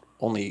connect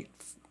only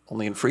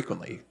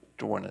infrequently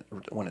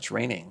when it's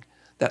raining,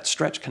 that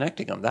stretch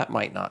connecting them, that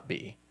might not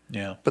be.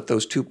 Yeah. But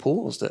those two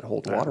pools that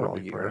hold water all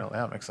year, perennial.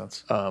 Yeah, that makes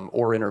sense.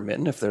 or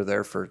intermittent if they're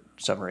there for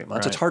 7 or 8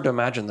 months. Right. It's hard to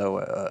imagine though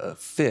a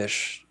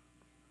fish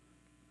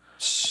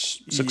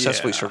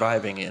successfully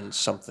surviving in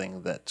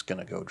something that's going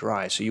to go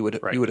dry. So you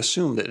would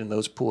assume that in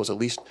those pools, at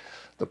least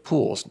the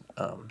pools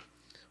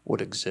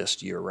would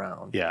exist year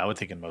round. Yeah, I would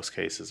think in most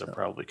cases they're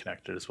probably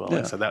connected as well. Yeah.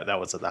 Like I said, that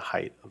was at the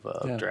height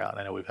of drought.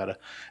 I know we've had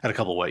a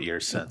couple of wet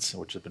years since,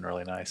 which has been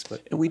really nice.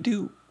 But And we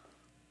do,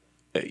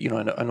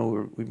 I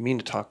know we mean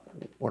to talk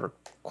water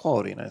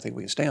quality, and I think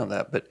we can stay on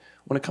that. But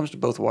when it comes to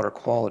both water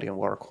quality and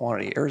water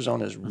quantity,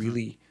 Arizona is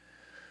really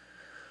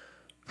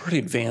pretty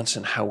advanced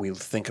in how we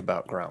think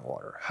about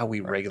groundwater, how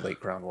we regulate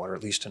groundwater,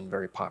 at least in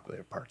very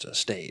populated parts of the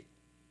state.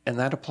 And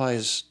that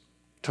applies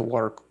to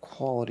water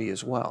quality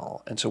as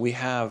well. And so we've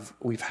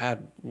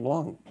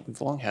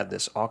long had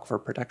this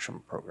aquifer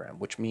protection program,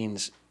 which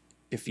means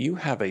if you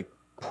have a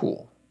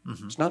pool,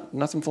 it's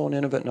nothing flowing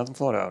in of it, nothing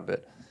flowing out of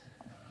it,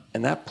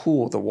 and that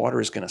pool, the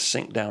water is going to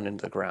sink down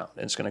into the ground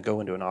and it's going to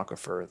go into an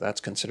aquifer. That's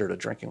considered a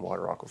drinking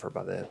water aquifer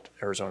by the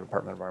Arizona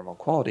Department of Environmental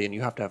Quality, and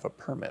you have to have a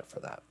permit for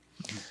that.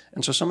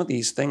 And so some of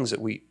these things that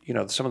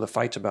some of the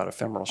fights about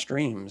ephemeral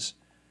streams,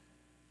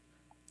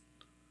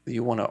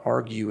 you want to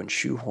argue and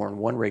shoehorn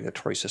one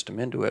regulatory system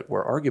into it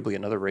where arguably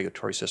another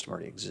regulatory system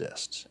already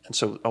exists. And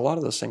so a lot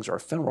of those things are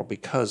ephemeral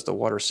because the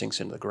water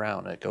sinks into the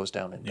ground and it goes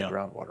down into the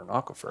groundwater and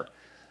aquifer.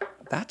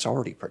 That's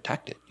already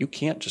protected. You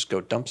can't just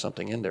go dump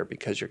something in there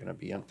because you're going to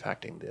be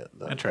impacting the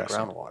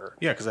groundwater.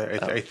 Yeah, because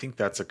I think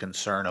that's a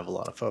concern of a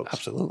lot of folks.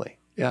 Absolutely,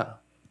 yeah.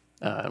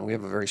 And we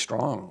have a very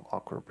strong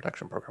aquifer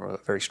protection program, a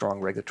very strong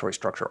regulatory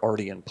structure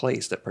already in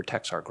place that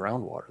protects our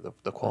groundwater,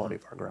 the quality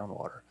of our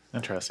groundwater.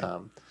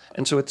 Interesting.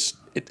 And so it's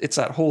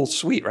that whole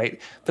suite, right?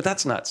 But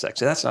that's not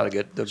sexy. That's not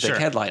the big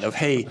headline of,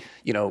 hey,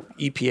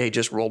 EPA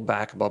just rolled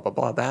back, blah, blah,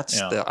 blah. That's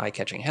the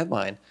eye-catching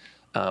headline.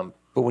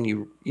 But when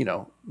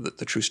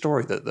the true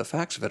story, the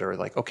facts of it are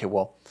like, okay,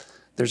 well,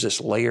 there's this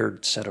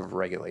layered set of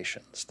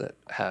regulations that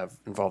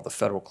involve the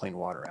Federal Clean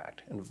Water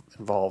Act,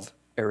 involve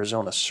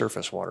Arizona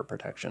surface water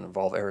protection,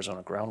 involve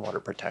Arizona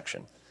groundwater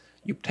protection.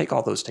 You take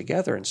all those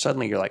together and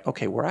suddenly you're like,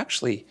 okay, we're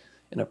actually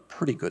in a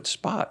pretty good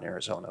spot in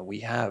Arizona. We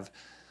have,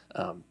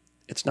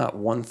 it's not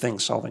one thing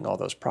solving all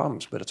those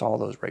problems, but it's all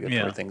those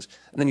regulatory things.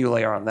 And then you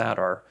layer on that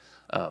our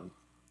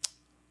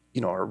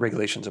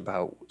regulations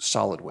about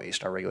solid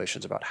waste, our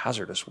regulations about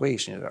hazardous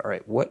waste. All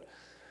right,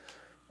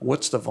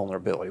 what's the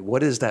vulnerability?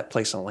 What is that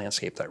place in the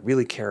landscape that I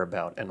really care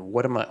about? And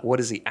what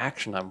is the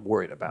action I'm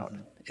worried about?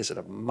 Mm-hmm. Is it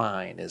a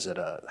mine? Is it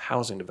a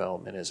housing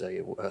development? Is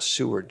it a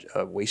sewer,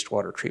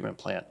 wastewater treatment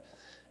plant?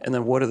 And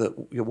then what are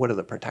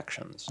the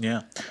protections?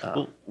 Yeah.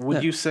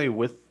 Would you say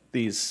with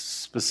these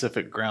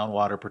specific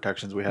groundwater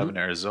protections we have in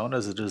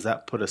Arizona, does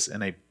that put us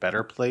in a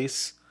better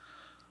place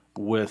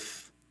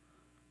with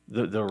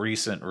the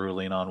recent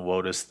ruling on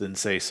WOTUS than,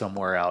 say,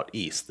 somewhere out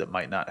east that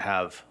might not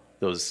have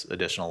those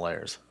additional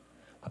layers?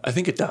 I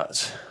think it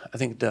does.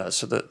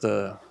 So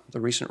the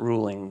recent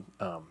ruling,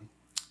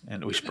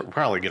 and we should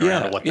probably get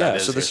around to what that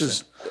is. So this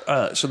is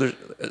there's,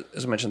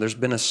 as I mentioned, there's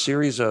been a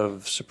series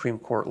of Supreme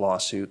Court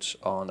lawsuits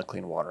on the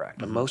Clean Water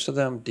Act, and most of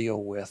them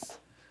deal with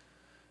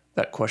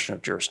that question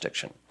of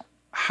jurisdiction.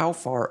 How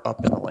far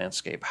up in the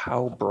landscape,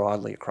 how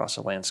broadly across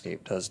the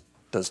landscape does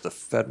the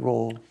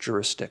federal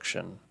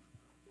jurisdiction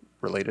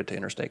related to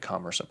interstate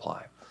commerce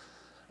apply?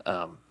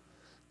 The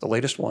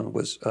latest one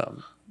was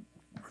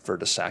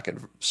referred to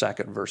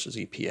Sackett versus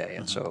EPA,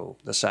 and so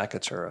the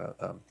Sacketts are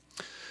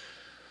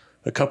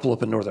a couple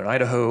up in northern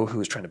Idaho who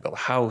was trying to build a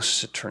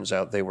house. It turns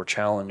out they were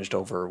challenged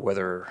over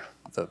whether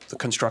the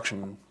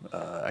construction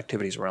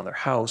activities around their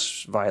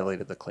house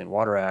violated the Clean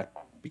Water Act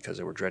because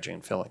they were dredging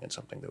and filling in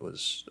something that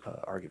was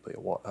arguably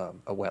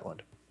a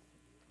wetland.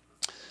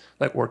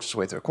 that works its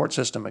way through a court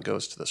system. It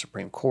goes to the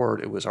Supreme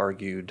Court. It was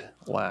argued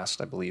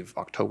last, I believe,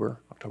 October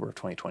of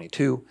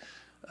 2022.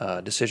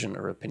 Decision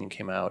or opinion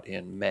came out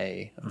in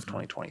May of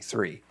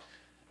 2023.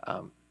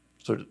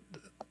 So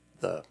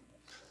the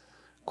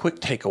quick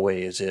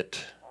takeaway is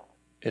it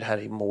had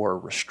a more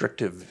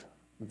restrictive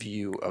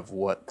view of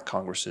what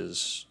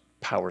Congress's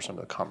powers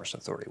under the Commerce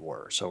Authority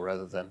were. So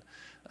rather than,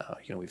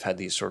 we've had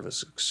these sort of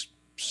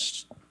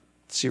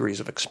series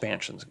of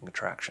expansions and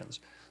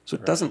contractions. So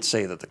it doesn't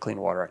say that the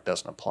Clean Water Act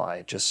doesn't apply.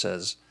 It just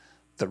says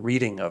the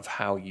reading of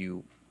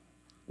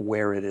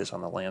where it is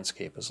on the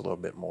landscape is a little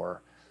bit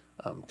more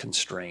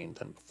constrained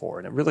than before.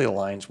 And it really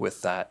aligns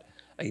with that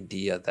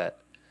idea that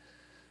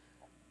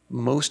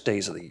most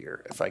days of the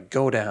year, if I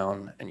go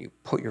down and you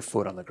put your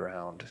foot on the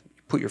ground,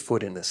 you put your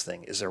foot in this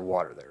thing, is there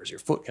water there? Is your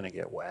foot going to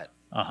get wet?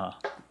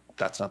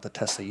 That's not the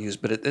test they use,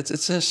 but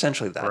it's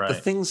essentially that. Right. The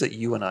things that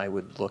you and I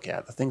would look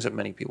at, the things that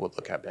many people would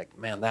look at, be like,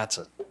 man, that's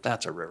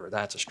a river,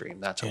 that's a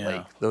stream, that's a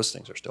lake. Those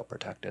things are still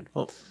protected.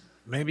 Well,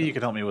 maybe you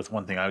could help me with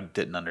one thing I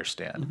didn't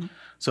understand.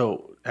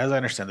 So, as I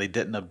understand, they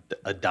didn't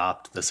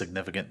adopt the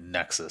significant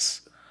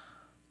nexus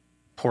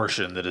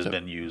portion that has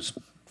been used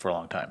for a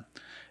long time.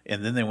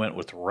 And then they went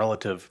with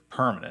relative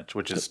permanent,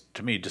 which is,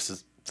 to me,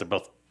 they're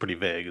both pretty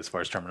vague as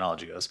far as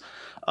terminology goes.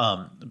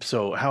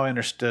 So how I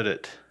understood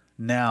it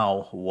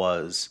now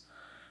was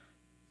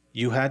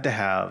you had to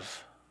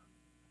have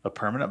a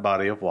permanent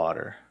body of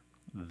water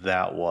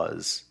that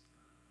was,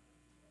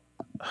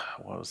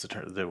 what was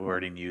the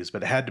wording used,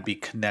 but it had to be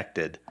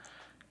connected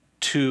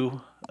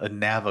to a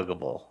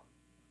navigable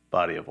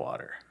body of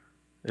water.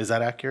 Is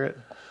that accurate?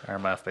 Or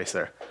am I off base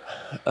there?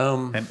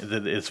 And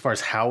as far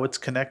as how it's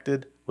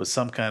connected was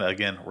some kind of,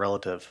 again,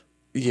 relative.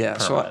 Yeah.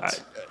 permanence.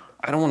 So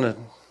I don't want to.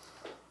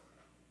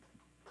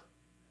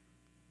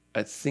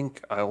 I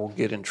think I will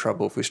get in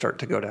trouble if we start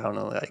to go down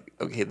and like,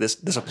 okay, this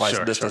applies,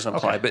 this doesn't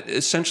apply. Okay. But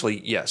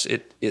essentially, yes,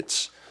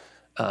 it's.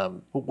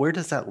 Well, where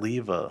does that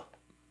leave a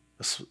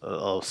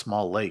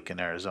small lake in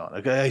Arizona?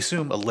 Like, I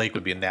assume a lake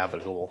would be a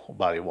navigable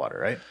body of water,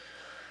 right?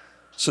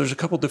 So there's a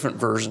couple different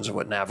versions of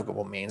what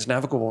navigable means.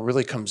 Navigable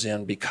really comes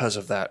in because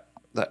of that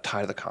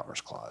tie to the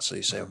Commerce Clause. So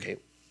you say, okay,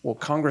 well,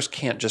 Congress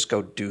can't just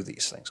go do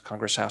these things.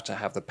 Congress has to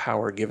have the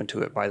power given to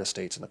it by the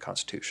states in the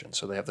Constitution.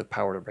 So they have the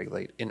power to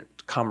regulate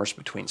commerce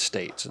between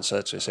states. And so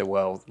that's, they say,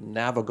 well,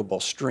 navigable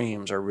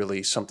streams are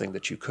really something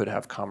that you could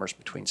have commerce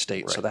between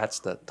states. Right. So that's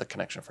the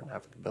connection for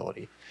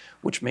navigability,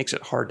 which makes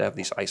it hard to have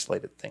these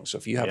isolated things. So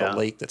if you have a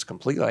lake that's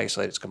completely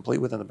isolated, it's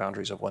completely within the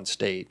boundaries of one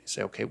state, you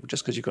say, okay, well,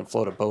 just because you can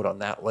float a boat on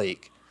that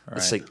lake,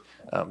 let's say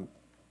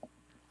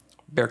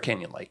Bear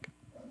Canyon Lake.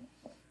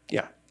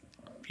 Yeah,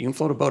 you can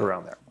float a boat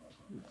around there.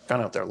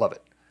 Gone out there, love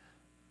it.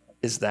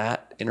 Is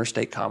that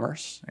interstate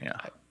commerce? Yeah.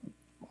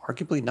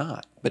 Arguably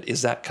not. But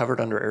is that covered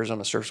under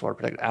Arizona Surface Water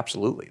Protection?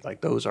 Absolutely. Like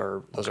those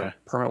are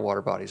permanent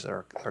water bodies that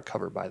are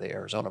covered by the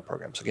Arizona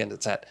program. So again,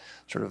 it's that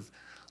sort of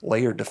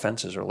layered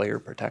defenses or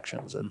layered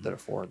protections that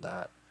afford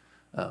that.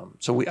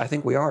 I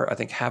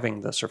think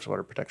having the Surface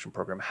Water Protection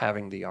Program,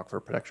 having the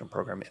Aquifer Protection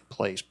Program in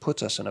place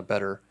puts us in a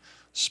better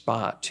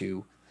spot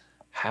to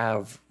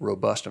have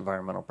robust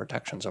environmental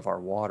protections of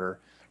our water,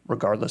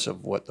 regardless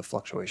of what the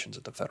fluctuations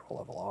at the federal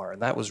level are.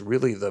 And that was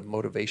really the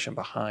motivation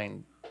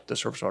behind the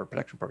Surface Water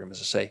Protection Program, is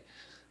to say,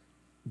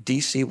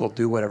 DC will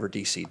do whatever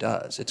DC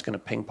does. It's going to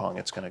ping pong,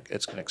 it's going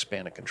to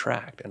expand and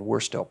contract, and we're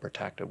still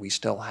protected. We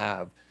still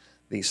have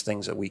these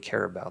things that we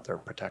care about that are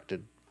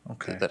protected,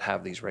 that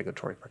have these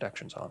regulatory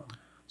protections on them.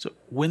 So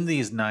when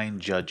these 9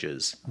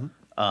 judges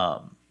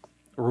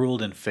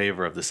ruled in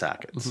favor of the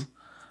Sacketts,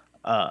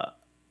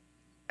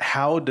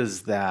 how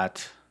does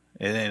that,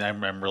 and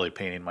I'm really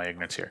painting my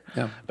ignorance here,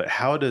 but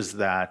how does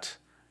that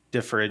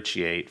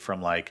differentiate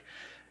from like,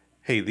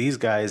 hey, these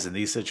guys in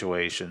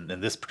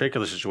this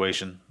particular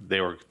situation,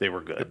 they were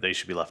good. They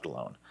should be left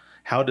alone.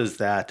 How does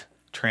that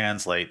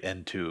translate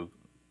into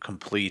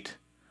complete,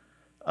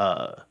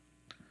 my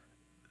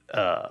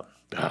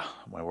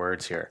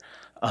words here,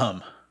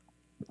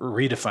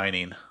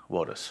 redefining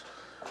WOTUS?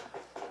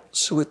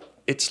 So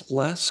it's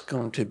less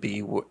going to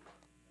be what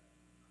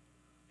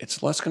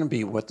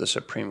the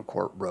Supreme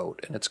Court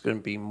wrote, and it's going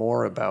to be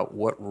more about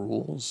what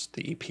rules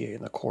the EPA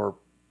and the Corps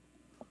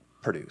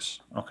produce.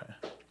 Okay.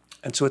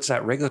 And so it's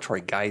that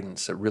regulatory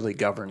guidance that really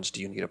governs, do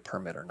you need a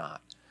permit or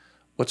not?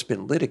 What's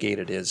been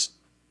litigated is,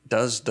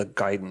 does the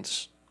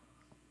guidance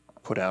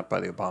put out by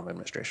the Obama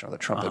administration or the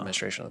Trump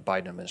administration or the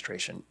Biden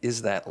administration,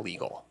 is that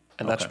legal?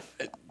 And that's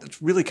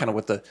really kind of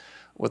what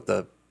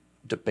the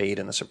debate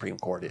in the Supreme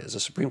Court is. The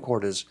Supreme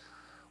Court is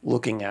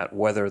looking at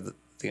whether the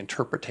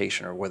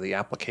interpretation or whether the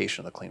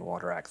application of the Clean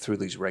Water Act through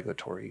these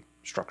regulatory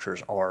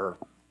structures are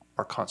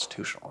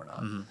constitutional or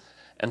not. Mm-hmm.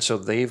 And so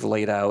they've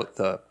laid out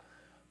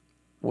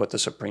what the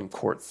Supreme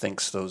Court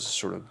thinks those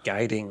sort of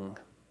guiding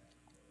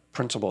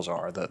principles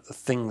are, the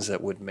things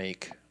that would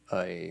make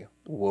a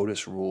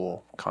WOTUS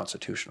rule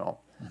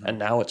constitutional. Mm-hmm. And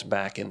now it's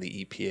back in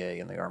the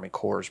EPA and the Army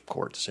Corps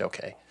court to say,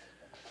 okay,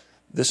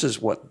 this is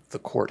what the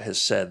court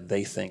has said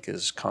they think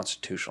is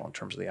constitutional in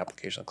terms of the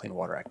application of the Clean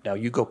Water Act. Now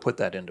you go put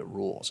that into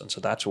rules. And so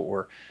that's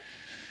what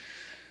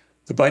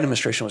the Biden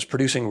administration was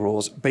producing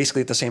rules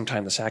basically at the same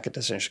time the Sackett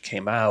decision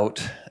came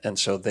out, and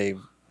so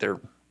they're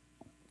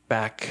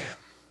back.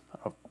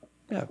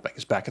 I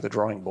guess back at the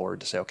drawing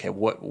board to say, okay,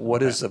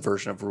 what is the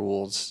version of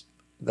rules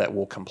that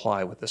will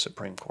comply with the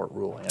Supreme Court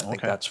ruling? I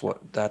think that's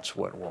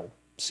what we'll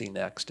see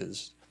next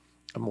is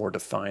a more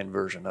defined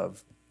version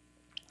of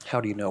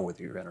how do you know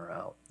whether you're in or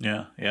out.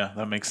 Yeah,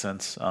 that makes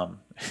sense.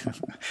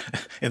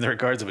 In the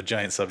regards of a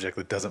giant subject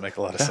that doesn't make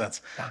a lot of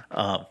sense.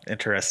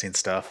 Interesting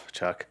stuff,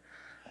 Chuck.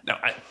 Now,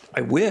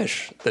 I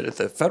wish that at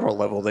the federal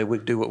level they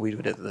would do what we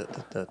did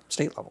at the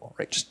state level,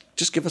 right?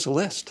 Just give us a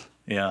list.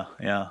 Yeah.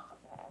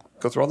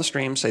 Go through all the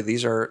streams, say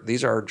these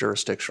are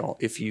jurisdictional.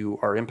 If you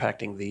are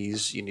impacting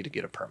these, you need to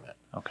get a permit.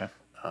 Okay.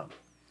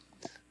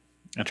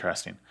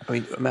 Interesting. I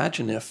mean,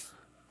 imagine if,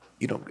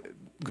 go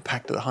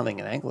back to the hunting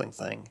and angling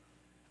thing.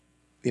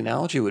 The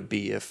analogy would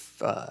be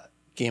if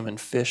Game and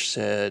Fish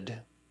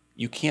said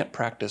you can't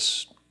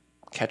practice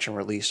catch and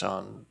release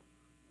on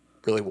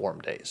really warm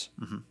days.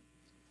 Mm-hmm.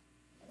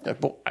 That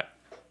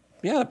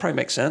probably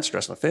makes sense,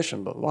 dressing the fish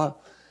and blah, blah, blah.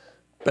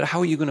 But how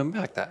are you going to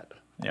impact that?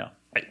 Yeah.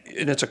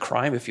 And it's a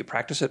crime if you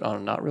practice it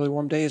on not really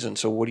warm days. And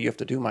so what do you have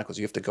to do, Michael?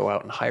 You have to go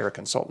out and hire a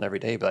consultant every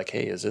day. Be like,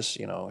 hey, is this,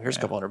 here's a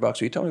couple $100. Will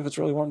you tell me if it's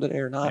really warm today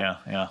or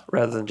not? Yeah.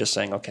 Rather than just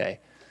saying, okay,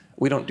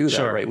 we don't do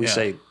that, right? We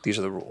say these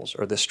are the rules,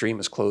 or this stream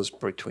is closed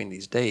between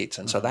these dates.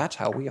 And so that's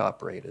how we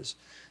operate as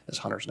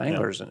hunters and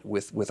anglers and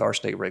with our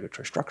state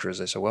regulatory structures.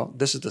 They say, well,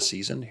 this is the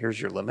season.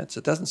 Here's your limits.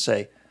 It doesn't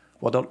say,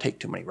 well, don't take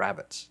too many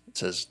rabbits. It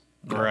says,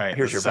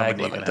 here's your bag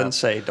limit. It doesn't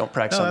say don't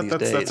practice on these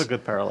days. That's a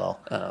good parallel.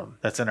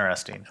 That's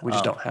interesting. We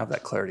just don't have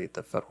that clarity at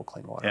the federal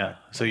Clean Water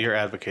Act. So you're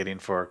advocating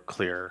for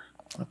clear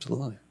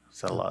Absolutely.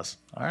 set of laws.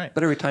 All right.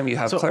 But every time you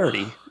have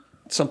clarity,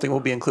 something will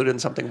be included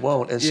and something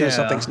won't. As soon as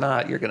something's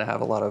not, you're going to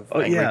have a lot of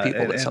angry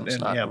people that something's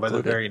not included. By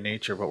the very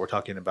nature of what we're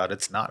talking about,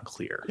 it's not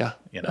clear.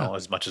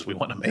 As much as we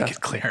want to make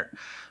it clear.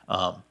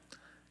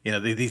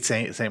 These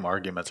same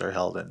arguments are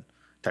held in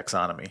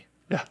taxonomy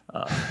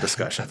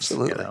discussions.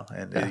 Absolutely.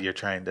 And you're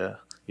trying to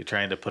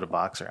put a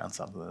box around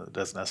something that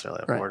doesn't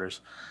necessarily have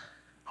borders.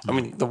 I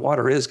mean, the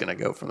water is going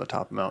to go from the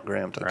top of Mount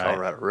Graham to the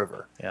Colorado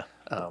River. Yeah.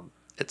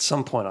 At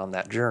some point on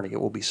that journey, it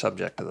will be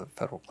subject to the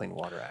Federal Clean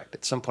Water Act.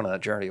 At some point on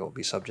that journey, it will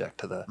be subject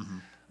to the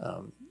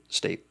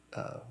state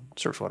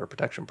surface water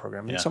protection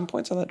program. And at some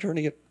points on that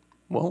journey, it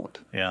won't.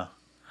 Yeah.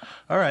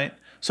 All right.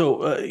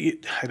 So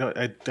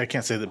I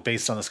can't say that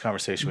based on this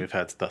conversation we've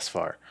had thus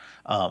far,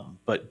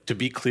 but to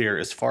be clear,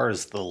 as far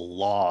as the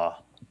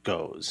law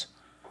goes,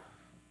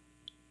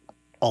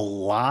 a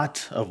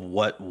lot of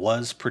what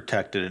was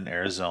protected in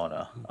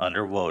Arizona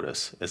under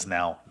WOTUS is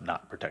now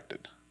not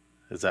protected.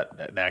 Is that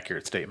an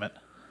accurate statement?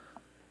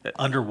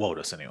 Under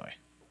WOTUS, anyway.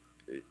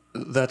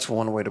 That's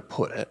one way to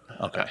put it.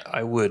 Okay.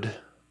 I would.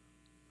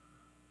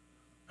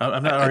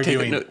 I'm not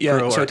arguing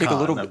pro or so I take con. a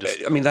little.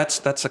 I mean,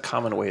 that's a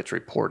common way it's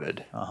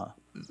reported.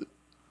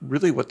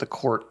 Really, what the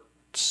court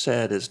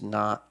said is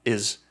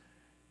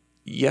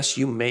yes,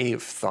 you may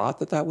have thought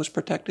that was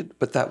protected,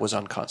 but that was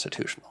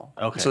unconstitutional.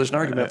 Okay. So there's an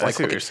argument of I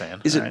see what you're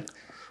saying. Is it?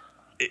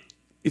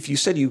 If you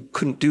said you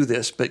couldn't do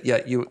this, but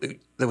yet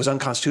that was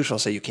unconstitutional,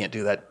 say you can't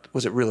do that,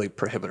 was it really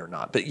prohibited or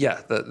not? But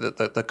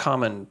the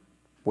common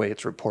way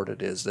it's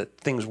reported is that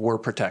things were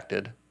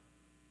protected,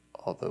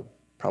 although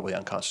probably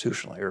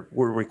unconstitutionally, or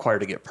were required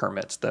to get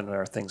permits. Then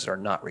there are things that are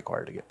not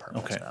required to get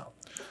permits now.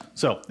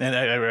 So, and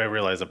I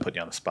realize I'm putting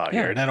you on the spot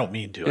here, and I don't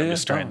mean to. I'm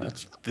just trying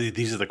to.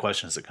 These are the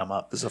questions that come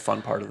up. This is a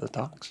fun part of the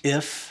talks.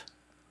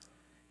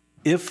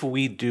 If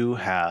we do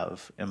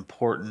have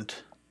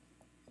important,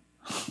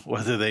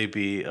 whether they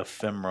be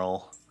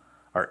ephemeral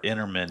or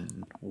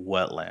intermittent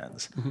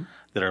wetlands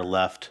that are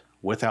left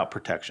without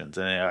protections,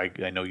 and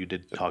I know you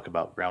did talk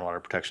about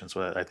groundwater protections,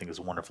 so I think is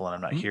wonderful, and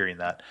I'm not hearing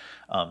that,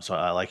 so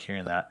I like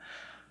hearing that.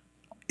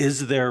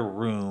 Is there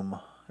room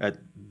at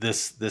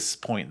this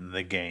point in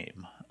the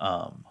game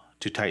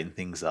to tighten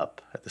things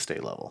up at the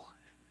state level?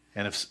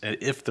 And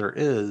if there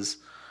is,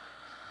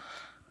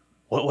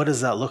 what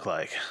does that look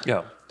like?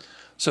 Yeah.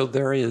 So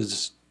there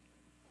is.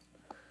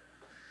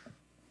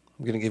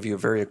 I'm going to give you a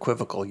very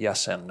equivocal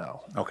yes and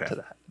no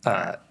to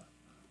that.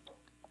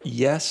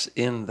 Yes,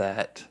 in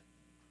that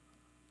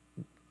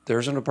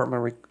there's an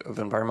Department of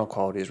Environmental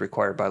Quality is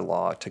required by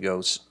law to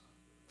go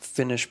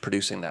finish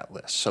producing that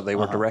list. So they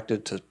were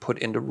directed to put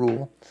into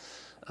rule,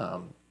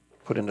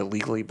 put into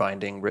legally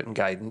binding written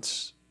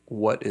guidance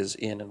what is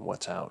in and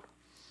what's out.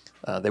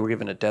 They were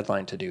given a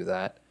deadline to do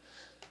that,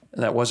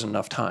 and that wasn't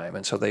enough time.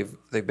 And so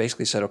they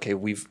basically said, okay,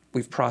 we've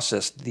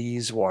processed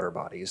these water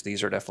bodies.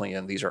 These are definitely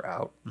in, these are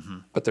out.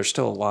 But there's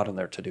still a lot on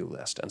their to-do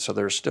list. And so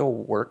there's still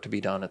work to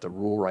be done at the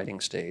rule writing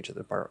stage of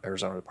the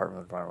Arizona Department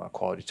of Environmental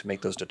Quality to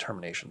make those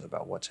determinations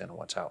about what's in and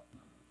what's out.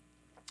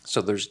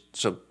 So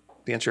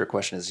the answer to your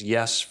question is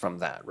yes from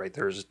that, right?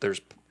 There's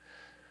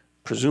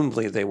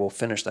presumably they will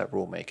finish that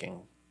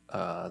rulemaking.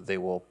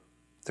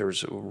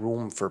 There's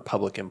room for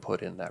public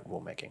input in that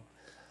rulemaking.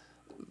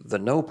 The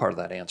no part of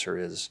that answer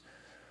is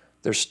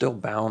they're still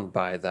bound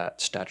by that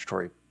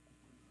statutory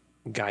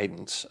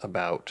guidance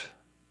about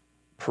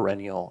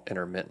perennial,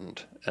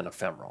 intermittent, and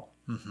ephemeral.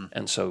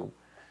 And so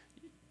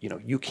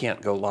you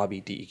can't go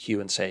lobby DEQ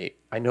and say,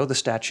 I know the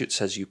statute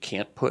says you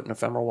can't put an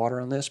ephemeral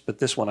water on this, but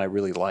this one I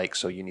really like,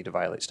 so you need to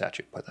violate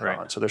statute and put that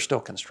on. So they're still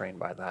constrained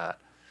by that.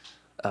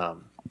 I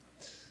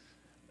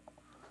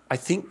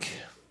think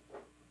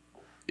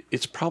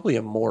it's probably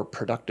a more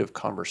productive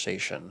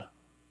conversation.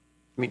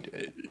 I mean,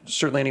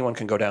 certainly anyone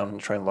can go down and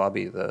try and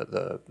lobby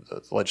the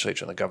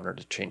legislature and the governor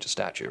to change the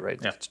statute, right?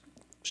 Yeah.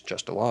 It's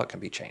just a law. It can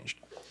be changed.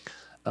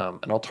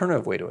 An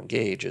alternative way to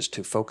engage is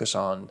to focus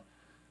on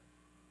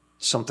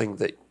something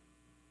that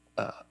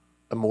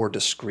a more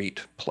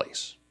discrete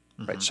place,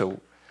 right?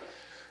 So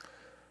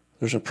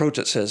there's an approach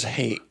that says,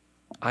 hey,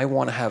 I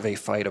want to have a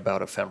fight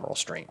about ephemeral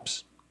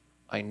streams.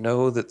 I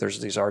know that there's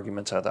these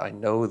arguments out there. I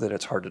know that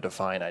it's hard to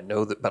define. I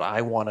know that, but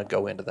I want to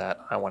go into that.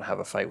 I want to have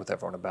a fight with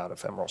everyone about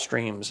ephemeral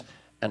streams,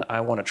 and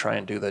I want to try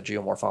and do the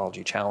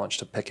geomorphology challenge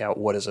to pick out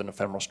what is an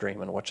ephemeral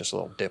stream and what's just a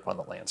little dip on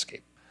the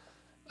landscape.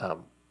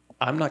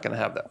 I'm not going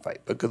to have that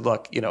fight, but good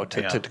luck,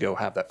 to go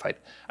have that fight.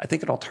 I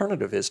think an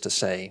alternative is to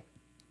say,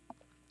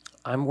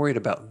 I'm worried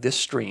about this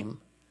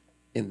stream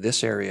in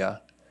this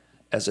area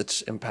as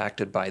it's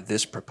impacted by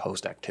this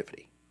proposed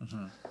activity.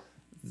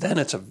 Then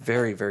it's a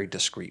very, very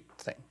discrete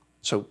thing.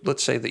 So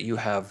let's say that you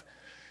have,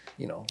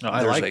 No,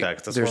 I like that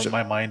because that's where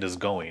my mind is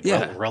going.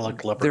 Yeah.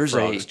 Relic leopard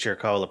frogs,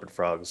 Chiricahua leopard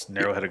frogs,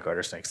 narrow-headed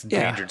garter snakes,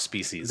 endangered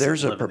species.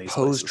 There's a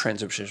proposed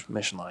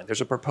transmission line.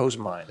 There's a proposed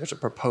mine. There's a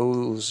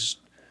proposed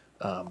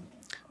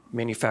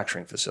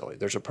manufacturing facility.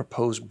 There's a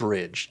proposed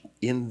bridge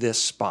in this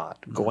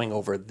spot going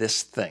over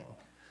this thing.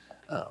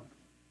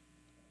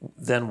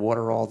 Then what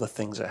are all the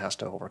things it has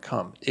to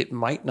overcome? It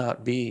might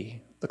not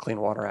be the Clean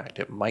Water Act.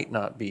 It might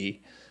not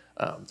be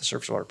the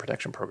Surface Water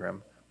Protection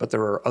Program, but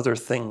there are other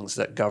things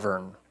that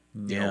govern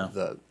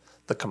the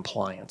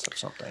compliance of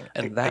something.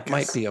 And that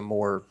might be a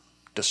more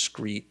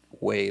discrete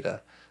way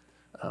to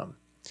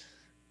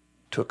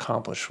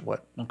accomplish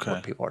what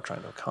people are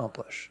trying to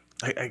accomplish.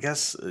 I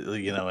guess,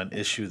 an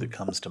issue that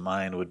comes to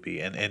mind would be,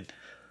 and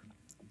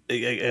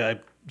I'm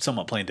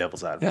somewhat playing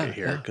devil's advocate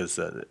here because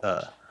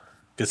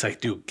I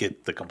do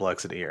get the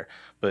complexity here.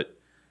 But,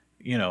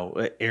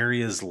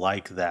 areas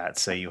like that,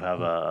 say you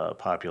have a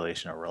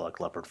population of relic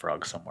leopard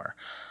frog somewhere,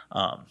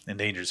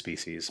 endangered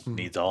species,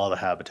 needs all the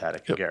habitat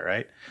it can get,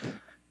 right?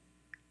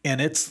 And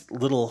its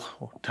little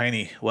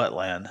tiny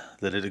wetland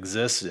that it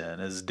exists in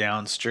is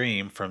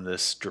downstream from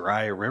this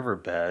dry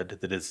riverbed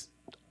that is,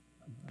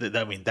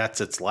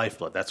 that's its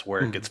lifeblood. That's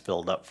where it gets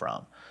filled up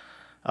from.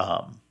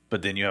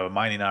 But then you have a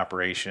mining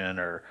operation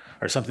or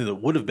something that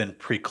would have been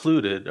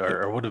precluded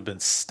or would have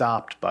been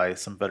stopped by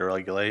some federal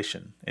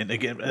regulation. And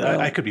again,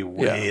 I could be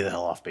way the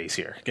hell off base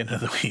here, getting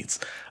into the weeds.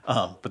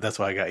 But that's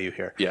why I got you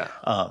here. Yeah.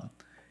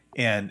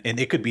 And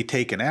it could be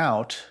taken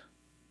out,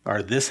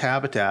 or this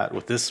habitat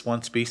with this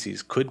one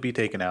species could be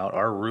taken out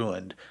or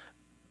ruined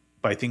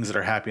by things that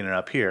are happening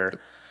up here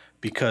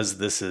because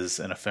this is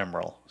an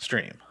ephemeral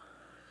stream.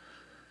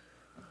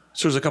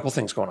 So there's a couple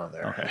things going on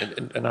there. Okay.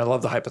 And I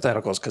love the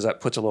hypotheticals because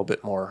that puts a little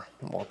bit more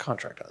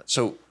contract on it.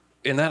 So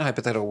in that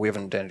hypothetical, we have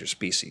an endangered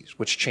species,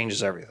 which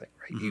changes everything,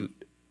 right?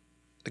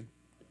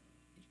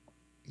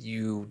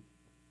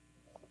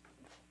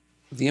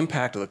 The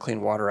impact of the Clean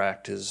Water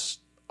Act is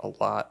a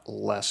lot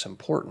less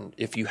important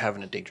if you have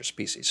an endangered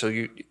species. So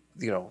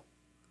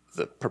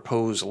the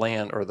proposed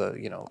land or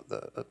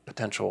the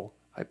potential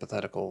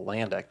hypothetical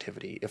land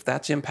activity, if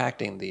that's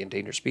impacting the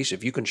endangered species,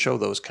 if you can show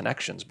those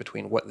connections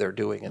between what they're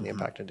doing and the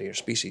impact of endangered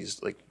species,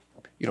 like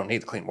you don't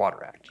need the Clean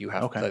Water Act. You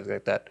have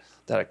that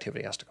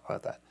activity has to go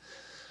out that.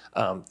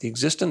 The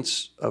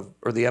existence of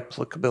or the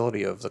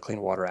applicability of the Clean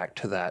Water Act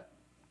to that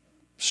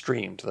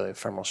stream, to the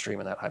ephemeral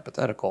stream in that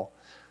hypothetical,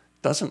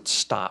 doesn't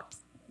stop.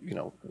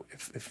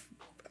 If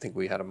I think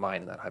we had a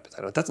mine in that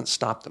hypothetical, it doesn't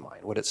stop the mine.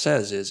 What it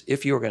says is,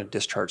 if you are going to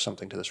discharge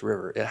something to this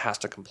river, it has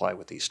to comply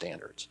with these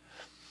standards.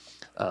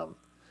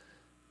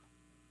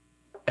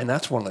 And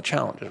that's one of the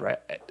challenges, right?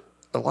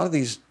 A lot of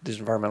these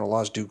environmental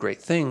laws do great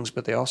things,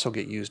 but they also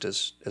get used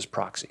as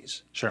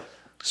proxies. Sure.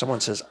 Someone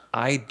says,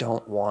 I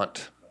don't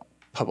want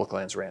public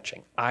lands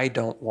ranching. I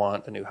don't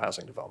want a new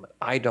housing development.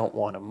 I don't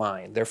want a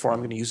mine. Therefore, I'm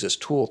going to use this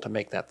tool to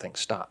make that thing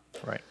stop.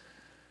 Right.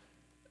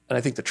 And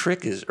I think the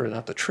trick is, or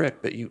not the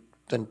trick, but you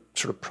then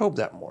sort of probe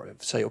that more.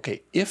 Say,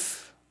 okay,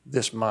 if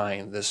this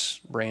mine, this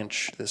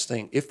ranch, this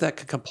thing, if that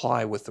could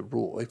comply with the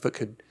rule, if it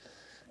could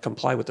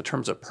comply with the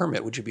terms of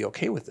permit, would you be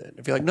okay with it?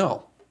 If you're like,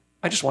 no,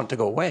 I just want it to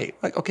go away.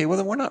 Like, okay, well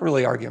then we're not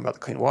really arguing about the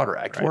Clean Water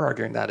Act. Right. We're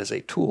arguing that as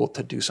a tool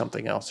to do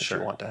something else that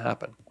you want to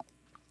happen.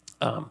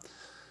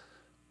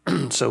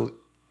 So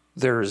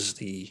there's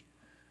the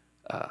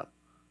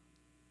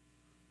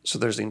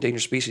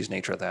endangered species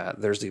nature of that.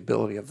 There's the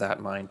ability of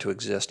that mine to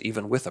exist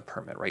even with a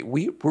permit, right?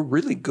 We're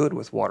really good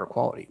with water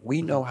quality.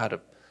 We know how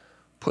to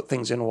put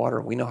things in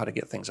water. We know how to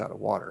get things out of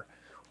water.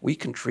 We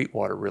can treat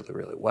water really,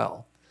 really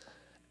well.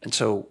 And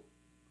so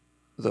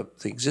the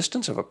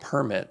existence of a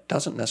permit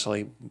doesn't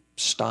necessarily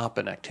stop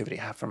an activity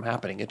from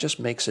happening. It just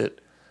makes it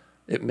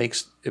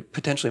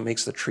potentially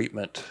makes the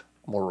treatment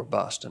more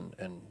robust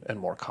and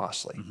more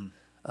costly.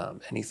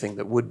 Anything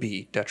that would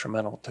be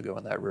detrimental to go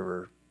in that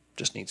river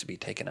just needs to be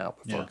taken out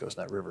before it goes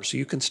in that river. So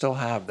you can still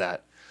have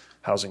that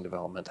housing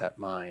development, that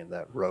mine,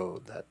 that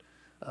road, that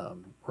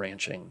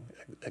ranching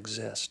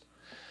exist.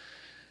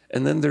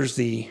 And then there's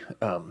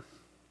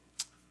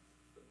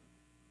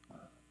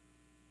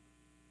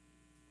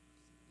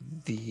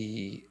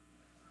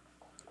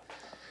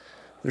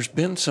there's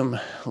been some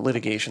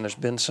litigation, there's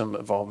been some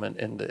involvement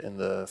in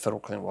the Federal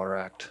Clean Water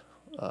Act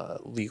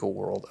legal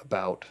world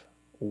about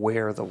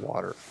where the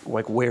water,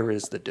 like where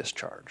is the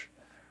discharge,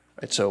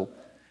 right? So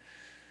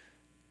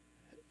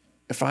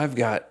if I've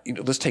got,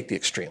 let's take the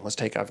extreme.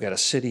 I've got a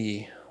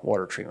city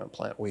water treatment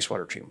plant,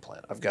 wastewater treatment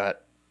plant. I've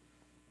got,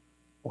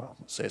 well,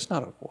 let's say it's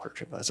not a water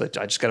treatment plant.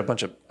 I just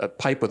got a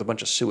pipe with a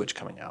bunch of sewage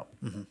coming out.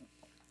 Mm-hmm.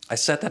 I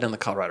set that in the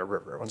Colorado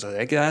River. Everyone's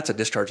like, yeah, that's a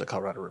discharge of the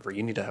Colorado River.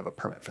 You need to have a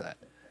permit for that.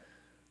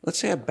 Let's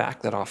say I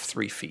back that off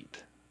 3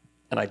 feet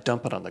and I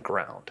dump it on the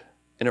ground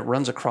and it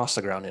runs across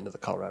the ground into the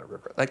Colorado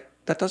River. Like,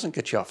 that doesn't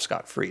get you off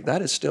scot-free.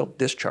 That is still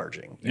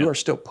discharging. You are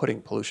still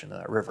putting pollution in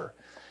that river.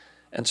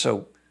 And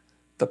so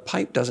the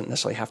pipe doesn't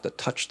necessarily have to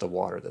touch the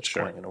water that's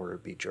going in order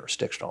to be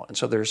jurisdictional. And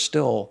so there's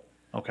still,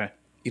 over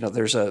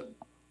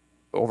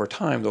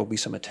time, there'll be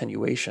some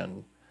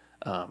attenuation,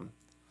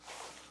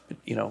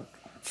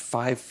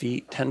 5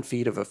 feet, 10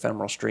 feet of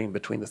ephemeral stream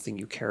between the thing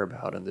you care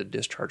about and the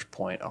discharge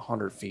point,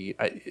 100 feet.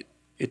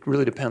 It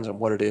really depends on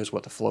what it is,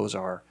 what the flows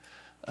are.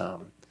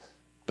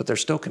 But there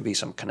still can be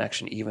some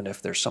connection, even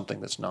if there's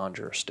something that's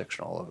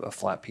non-jurisdictional, a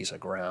flat piece of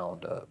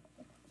ground,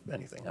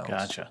 anything else.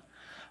 Gotcha.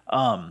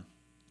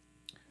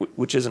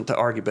 Which isn't to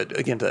argue, but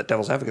again, to that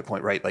devil's advocate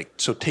point, right? Like,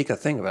 so take a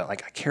thing about,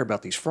 like, I care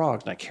about these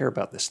frogs and I care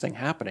about this thing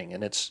happening.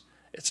 And it's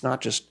not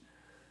just,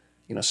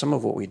 some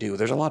of what we do,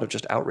 there's a lot of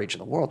just outrage in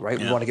the world, right?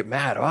 We want to get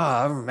mad.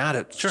 I'm mad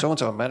at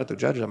so-and-so. I'm mad at the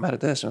judges. I'm mad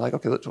at this. And we're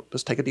like, okay,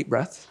 let's take a deep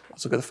breath.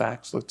 Let's look at the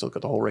facts. Let's look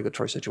at the whole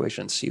regulatory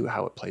situation and see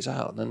how it plays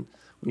out. And then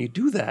when you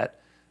do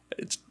that,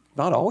 it's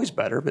not always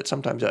better, but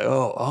sometimes,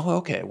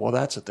 okay, well,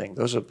 that's the thing.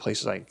 Those are the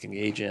places I can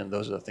engage in.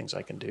 Those are the things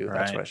I can do. Right.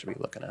 That's what I should be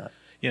looking at.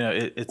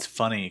 It's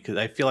funny because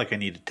I feel like I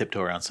need to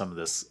tiptoe around some of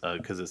this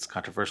because it's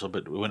controversial.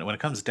 But when it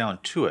comes down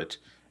to it,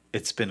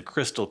 it's been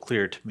crystal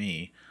clear to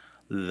me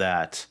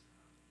that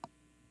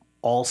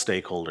all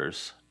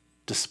stakeholders,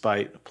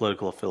 despite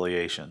political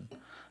affiliation,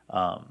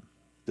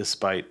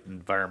 despite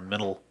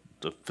environmental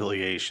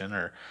affiliation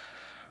or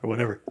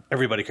whatever,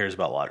 everybody cares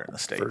about water in the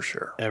state. For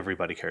sure.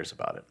 Everybody cares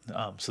about it.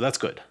 So that's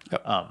good.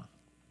 Yep.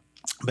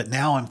 But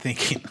now I'm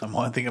thinking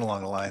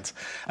along the lines,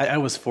 I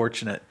was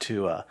fortunate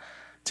to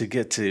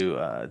get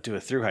to do a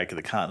through hike of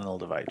the Continental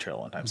Divide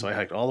Trail one time. So I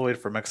hiked all the way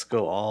from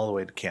Mexico, all the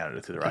way to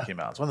Canada through the Rocky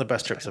Mountains. One of the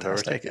best trips I've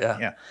ever taken.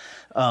 Yeah.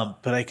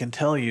 But I can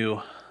tell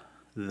you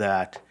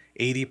that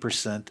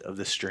 80% of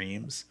the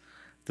streams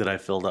that I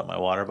filled up my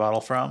water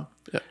bottle from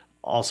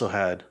also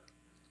had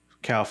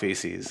cow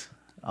feces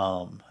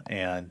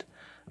and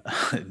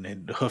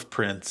hoof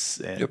prints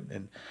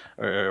and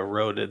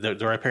eroded.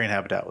 The riparian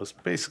habitat was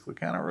basically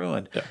kind of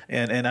ruined. Yeah.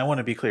 And I want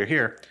to be clear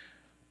here.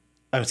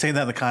 I'm saying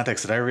that in the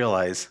context that I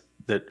realize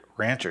that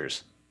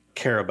ranchers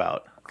care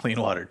about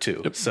clean water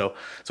too. Yep. So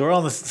we're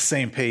on the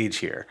same page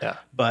here. Yeah.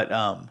 But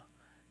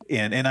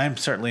and I'm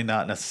certainly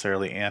not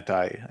necessarily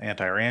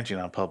anti-ranching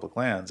on public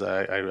lands.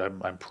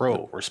 I'm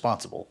pro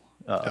responsible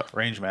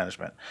range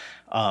management.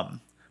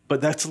 But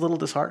that's a little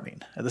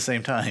disheartening at the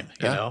same time,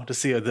 you know, to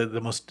see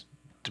the most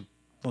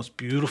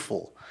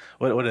beautiful.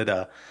 What did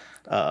I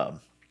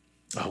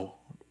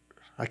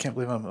can't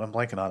believe I'm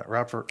blanking on it.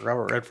 Robert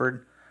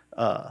Redford.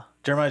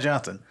 Jeremiah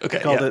Johnson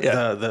called it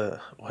the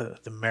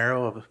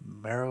marrow.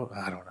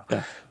 I don't know.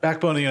 Yeah.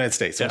 Backbone of the United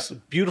States. It's a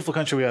beautiful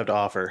country we have to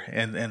offer,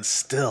 and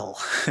still,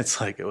 it's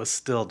like it was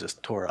still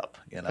just tore up,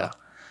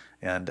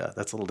 and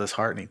that's a little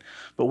disheartening.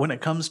 But when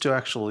it comes to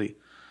actually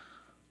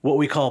what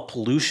we call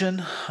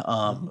pollution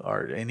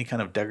or any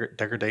kind of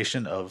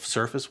degradation of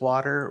surface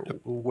water,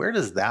 where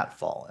does that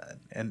fall in?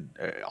 And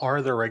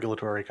are there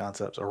regulatory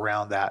concepts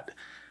around that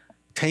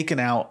taken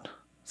out?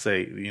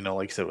 Say,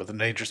 like you said, with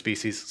endangered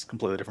species, it's a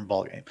completely different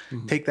ballgame.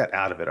 Mm-hmm. Take that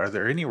out of it. Are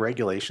there any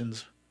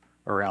regulations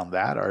around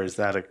that, or is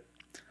that a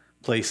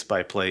place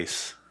by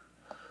place?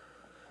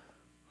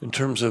 In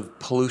terms of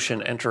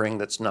pollution entering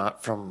that's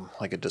not from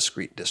like a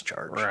discrete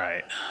discharge,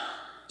 right?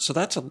 So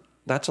that's a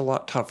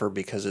lot tougher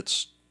because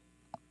it's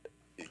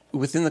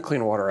within the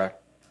Clean Water Act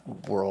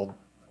world.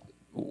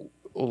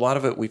 A lot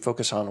of it we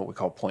focus on what we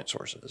call point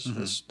sources.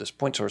 Mm-hmm. This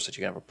point source that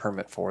you can have a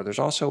permit for. There's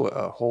also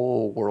a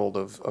whole world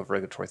of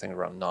regulatory things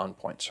around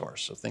non-point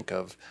source. So think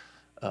of,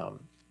 I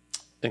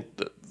think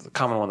the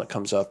common one that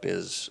comes up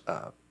is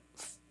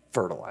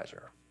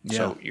fertilizer. Yeah.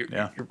 So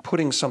you're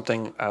putting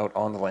something out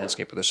on the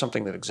landscape, but there's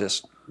something that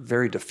exists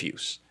very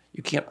diffuse.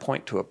 You can't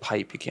point to a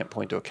pipe. You can't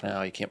point to a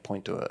canal. You can't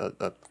point to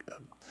a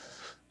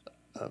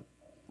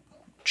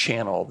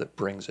channel that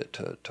brings it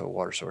to a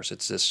water source.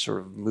 It's this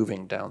sort of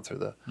moving down through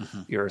the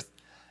earth.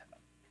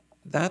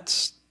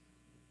 That's,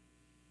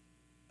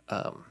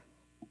 I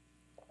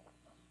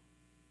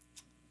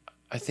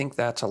think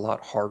that's a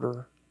lot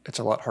harder. It's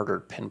a lot harder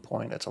to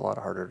pinpoint. It's a lot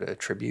harder to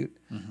attribute.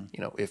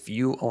 Mm-hmm. If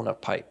you own a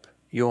pipe,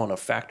 you own a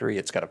factory,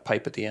 it's got a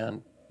pipe at the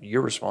end,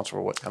 you're responsible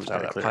for what comes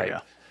out of that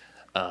pipe.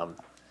 Yeah.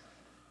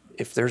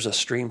 If there's a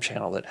stream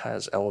channel that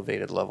has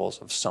elevated levels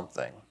of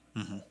something,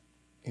 you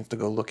have to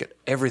go look at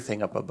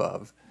everything up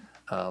above.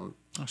 I'm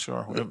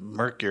sure. We have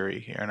mercury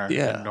here in our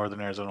in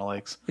northern Arizona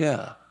lakes.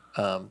 Yeah.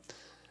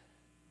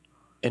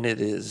 And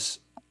it is,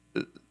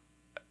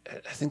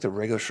 I think the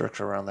regular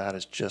structure around that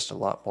is just a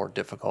lot more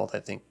difficult. I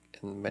think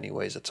in many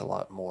ways it's a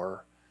lot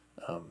more,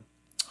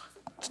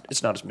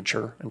 it's not as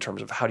mature in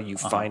terms of how do you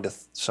find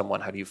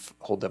someone, how do you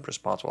hold them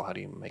responsible, how do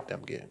you make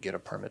them get a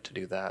permit to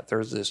do that.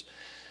 There's this,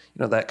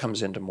 that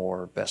comes into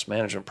more best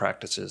management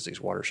practices, these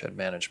watershed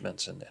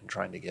managements, and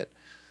trying to get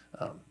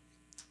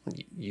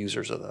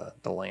users of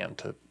the land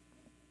to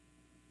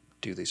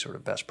do these sort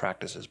of best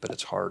practices, but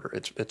it's harder.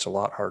 It's a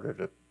lot harder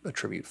to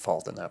attribute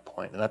fault in that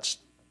point, and that's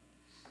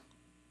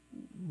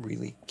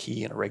really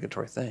key in a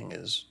regulatory thing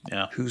is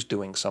who's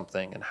doing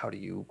something and how do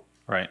you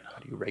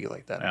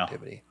regulate that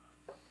activity.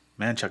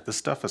 Man, Chuck, this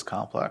stuff is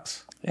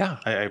complex. Yeah.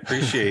 I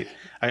appreciate,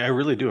 I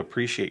really do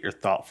appreciate your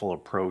thoughtful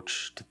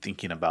approach to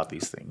thinking about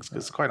these things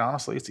because quite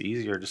honestly, it's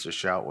easier just to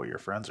shout what your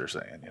friends are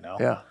saying,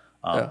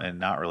 and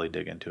not really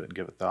dig into it and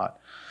give it thought.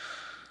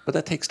 But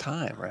that takes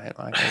time, right?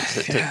 Like,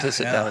 to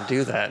sit down and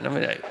do that. And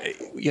I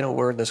mean,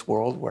 we're in this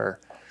world where,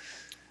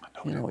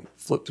 we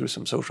flip through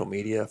some social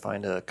media,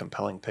 find a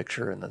compelling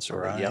picture, and then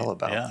sort of yell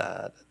about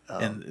that.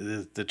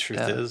 And the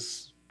truth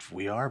is,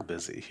 we are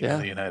busy here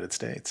in the United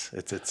States.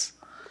 It's.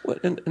 Well,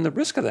 and the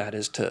risk of that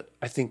is to,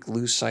 I think,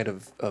 lose sight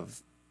of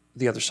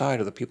the other side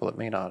or the people that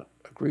may not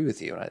agree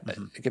with you.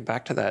 And I get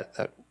back to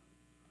that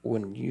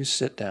when you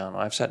sit down,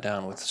 I've sat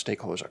down with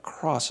stakeholders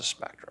across the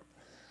spectrum,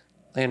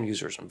 land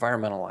users,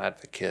 environmental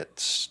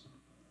advocates,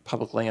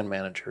 public land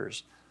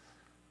managers.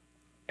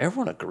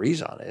 Everyone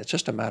agrees on it. It's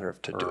just a matter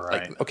of to do it.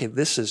 Like, okay,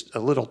 this is a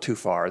little too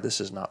far. This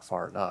is not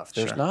far enough.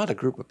 There's not a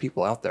group of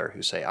people out there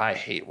who say, I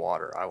hate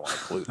water. I want to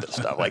pollute this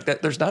stuff. Like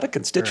that. There's not a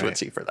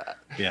constituency for that.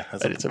 Yeah.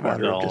 It's a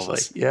matter of just like,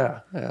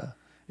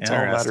 it's all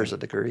matters of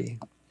degree.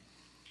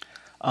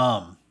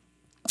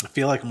 I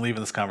feel like I'm leaving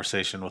this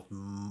conversation with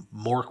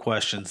more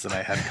questions than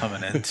I had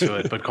coming into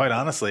it. But quite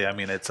honestly, I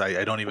mean,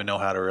 I don't even know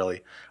how to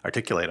really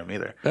articulate them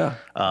either.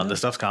 The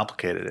stuff's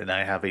complicated, and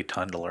I have a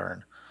ton to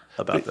learn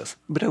about this.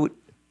 But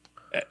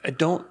I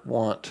don't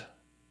want.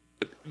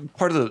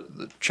 Part of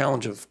the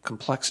challenge of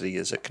complexity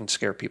is it can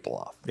scare people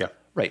off. Yeah.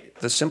 Right.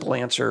 The simple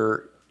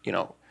answer,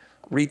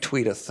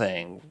 retweet a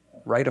thing,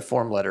 write a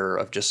form letter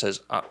of just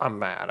says, I'm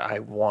mad. I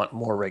want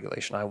more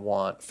regulation. I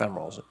want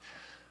ephemerals.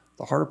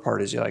 The harder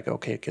part is you're like,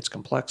 okay, it gets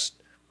complex,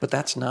 but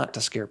that's not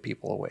to scare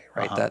people away,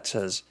 right? That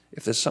says,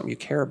 if there's something you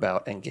care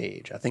about,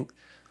 engage. I think,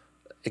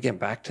 again,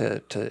 back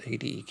to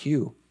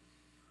ADEQ,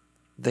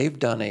 they've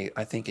done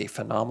I think a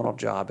phenomenal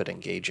job at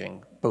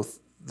engaging both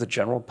the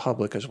general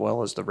public as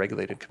well as the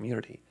regulated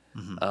community.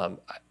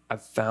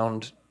 I've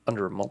found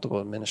under multiple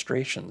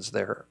administrations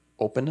their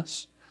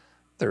openness,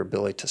 their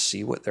ability to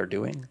see what they're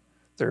doing,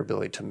 their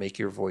ability to make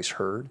your voice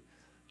heard,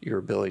 your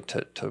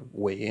ability to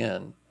weigh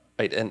in,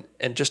 right?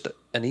 And just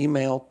an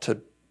email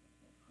to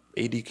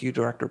ADQ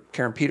Director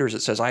Karen Peters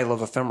that says, I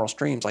love ephemeral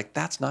streams, like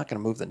that's not going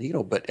to move the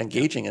needle, but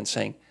engaging and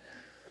saying,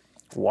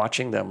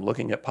 watching them,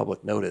 looking at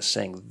public notice,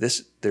 saying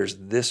there's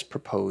this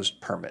proposed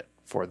permit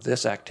for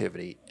this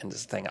activity and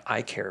this thing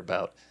I care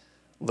about,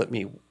 let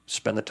me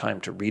spend the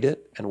time to read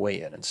it and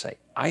weigh in and say,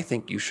 I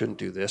think you shouldn't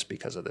do this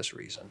because of this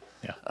reason.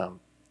 Yeah.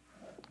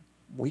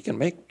 We can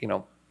make,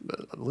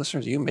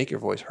 listeners, you make your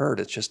voice heard.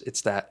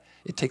 It's that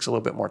it takes a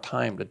little bit more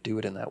time to do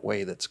it in that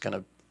way that's going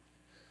to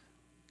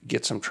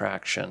get some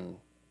traction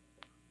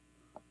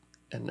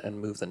and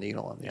move the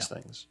needle on these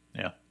things.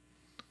 Yeah.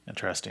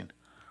 Interesting.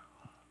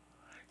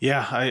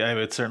 Yeah, I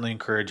would certainly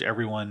encourage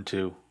everyone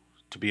to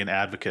be an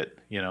advocate,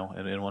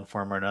 in one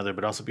form or another,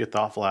 but also be a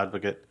thoughtful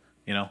advocate,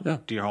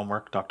 do your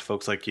homework, talk to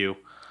folks like you,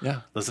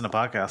 listen to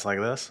podcasts like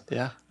this,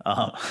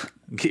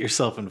 get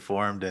yourself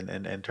informed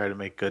and try to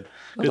make good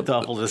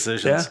thoughtful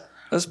decisions. Yeah.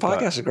 This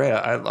podcast is great.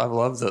 I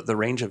love the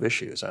range of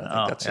issues.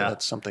 I think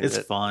that's something it's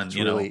fun.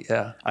 Really,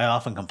 I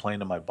often complain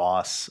to my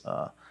boss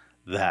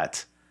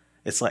that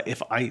it's like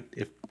if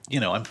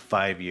I'm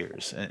 5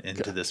 years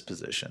into this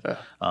position,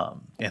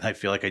 and I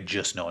feel like I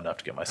just know enough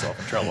to get myself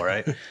in trouble,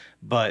 right?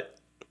 But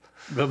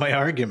my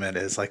argument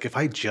is like if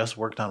I just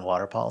worked on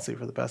water policy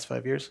for the past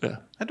 5 years,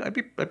 I'd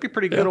be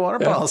pretty good at water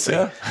policy.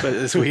 Yeah. But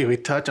as we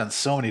touch on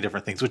so many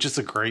different things, which is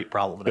a great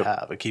problem to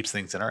have. It keeps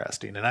things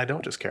interesting, and I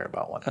don't just care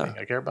about one thing.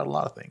 I care about a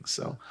lot of things.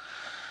 So,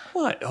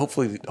 well,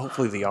 hopefully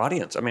the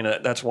audience. I mean,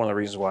 that's one of the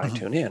reasons why I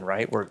tune in.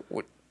 Right? What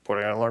are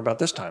I going to learn about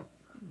this time?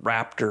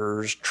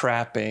 Raptors,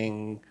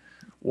 trapping,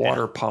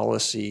 water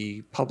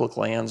policy, public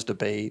lands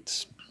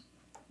debates.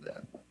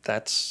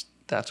 That's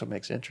what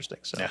makes it interesting.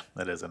 So yeah,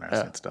 that is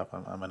interesting stuff.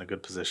 I'm in a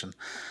good position.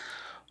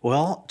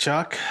 Well,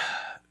 Chuck,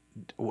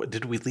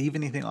 did we leave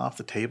anything off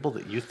the table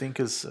that you think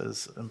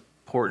is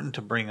important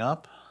to bring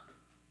up?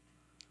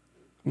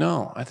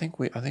 No, I think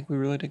we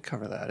really did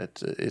cover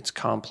that. It's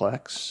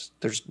complex.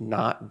 There's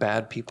not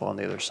bad people on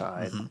the other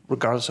side,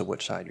 regardless of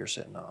which side you're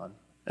sitting on.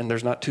 And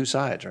there's not two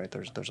sides, right?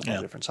 There's a lot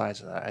of different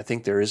sides of that. I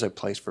think there is a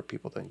place for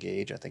people to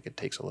engage. I think it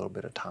takes a little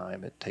bit of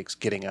time. It takes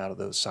getting out of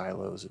those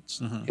silos.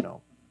 It's,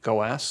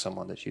 go ask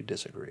someone that you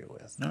disagree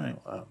with. All right.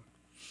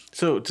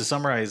 So to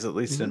summarize, at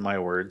least in my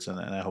words, and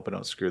I hope I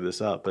don't screw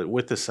this up, but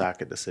with the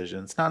Sackett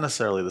decision, it's not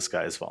necessarily the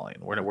sky is falling.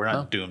 We're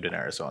not doomed in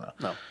Arizona.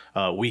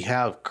 No. We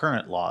have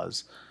current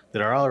laws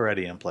that are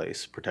already in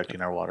place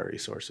protecting our water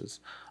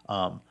resources.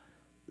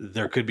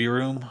 There could be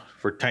room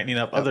for tightening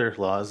up other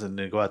laws and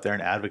to go out there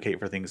and advocate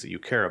for things that you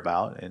care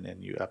about,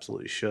 and you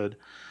absolutely should.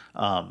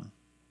 I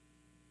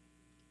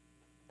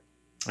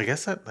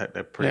guess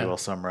that pretty well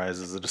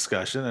summarizes the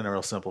discussion in a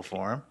real simple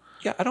form.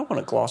 Yeah, I don't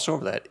want to gloss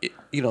over that.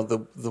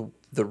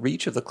 The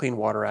reach of the Clean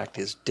Water Act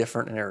is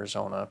different in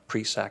Arizona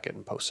pre-Sackett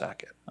and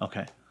post-Sackett.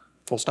 Okay.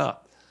 Full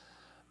stop.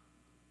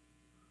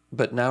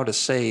 But now to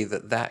say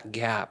that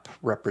gap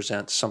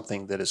represents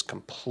something that is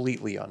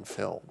completely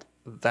unfilled,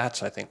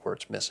 that's, I think, where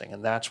it's missing.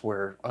 And that's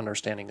where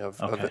understanding of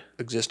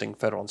existing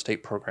federal and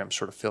state programs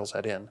sort of fills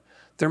that in.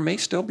 There may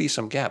still be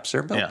some gaps.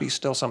 There may be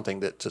still something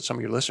that some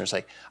of your listeners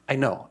say, I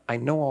know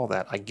all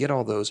that. I get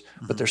all those,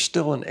 but there's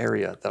still an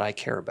area that I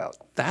care about.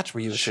 That's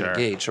where you should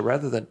engage. So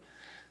rather than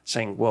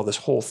saying, well, this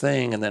whole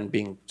thing, and then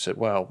being said,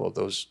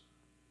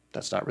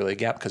 that's not really a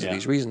gap because of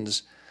these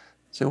reasons,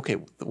 say, okay,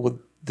 well,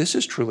 this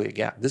is truly a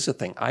gap. This is a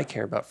thing I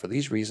care about for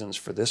these reasons,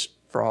 for this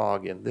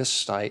frog in this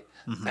site.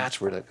 That's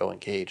where to go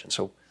engage. And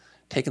so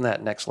taking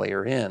that next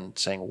layer in,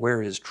 saying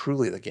where is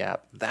truly the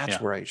gap, that's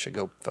where I should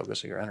go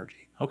focus your energy.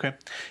 Okay.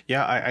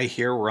 Yeah, I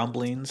hear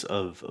rumblings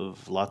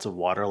of lots of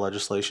water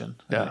legislation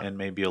and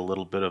maybe a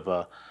little bit of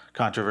a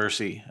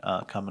controversy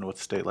coming with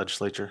the state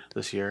legislature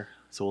this year.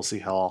 So we'll see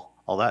how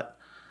all that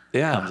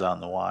comes out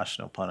in the wash.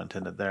 No pun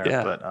intended there.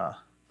 Yeah. But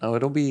no,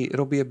 it'll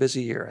be a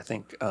busy year, I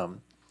think.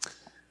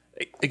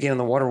 Again, in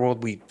the water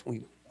world, we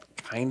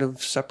kind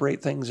of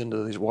separate things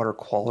into these water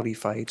quality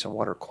fights and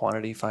water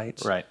quantity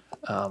fights. Right.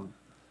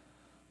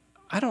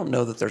 I don't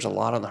know that there's a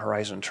lot on the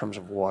horizon in terms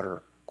of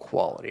water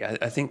quality.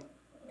 I think,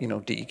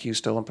 DEQ is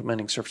still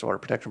implementing surface water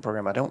protection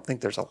program. I don't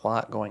think there's a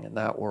lot going in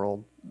that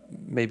world,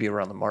 maybe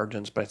around the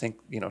margins. But I think,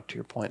 to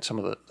your point, some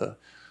of the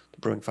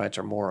brewing fights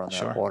are more on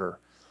that water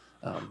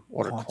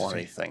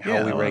quantity thing. How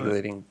are we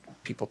regulating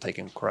people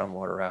taking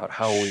groundwater out?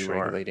 How are we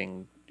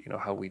regulating,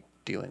 how are we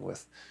dealing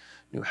with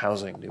new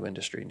housing, new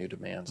industry, new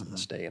demands in the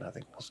state? And I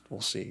think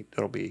we'll see.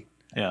 It'll be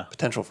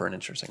potential for an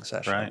interesting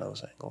session on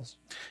those angles.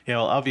 Yeah,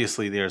 well,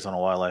 obviously the Arizona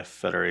Wildlife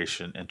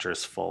Federation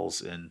interest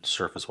falls in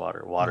surface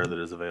water that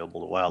is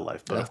available to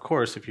wildlife. But of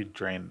course, if you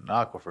drain an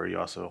aquifer,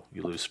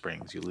 you lose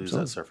springs, you lose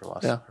that surface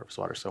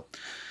water. So,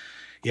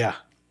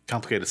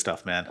 complicated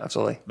stuff, man.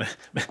 Absolutely.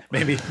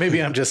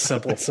 Maybe I'm just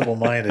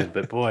simple-minded,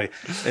 but boy,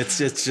 it's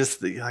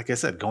just like I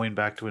said, going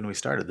back to when we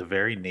started, the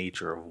very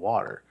nature of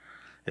water.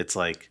 It's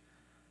like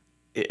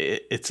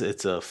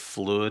it's a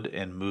fluid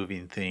and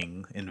moving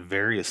thing in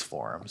various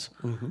forms,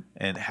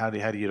 and how do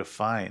you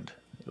define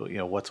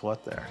what's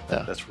what there?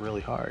 That's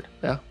really hard.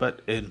 Yeah,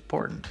 but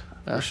important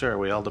for sure.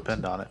 We all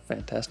depend on it.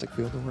 Fantastic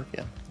field to work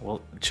in.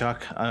 Well,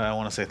 Chuck, I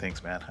want to say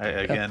thanks, man.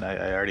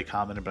 I already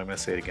commented, but I'm going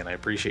to say it again. I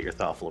appreciate your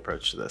thoughtful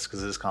approach to this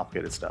because it is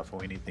complicated stuff,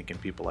 and we need thinking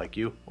people like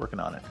you working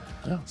on it.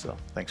 Yeah. So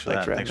thanks for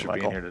that. Thanks for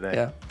being here today.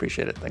 Yeah,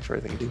 appreciate it. Thanks for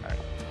everything you do.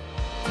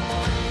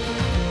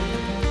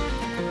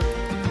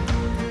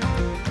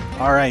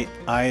 All right.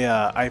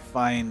 I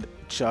find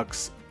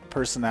Chuck's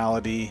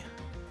personality,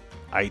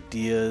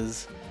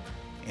 ideas,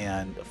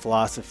 and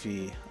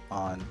philosophy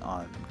on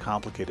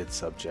complicated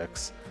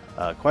subjects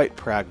quite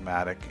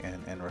pragmatic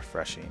and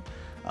refreshing.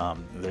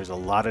 There's a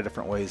lot of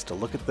different ways to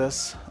look at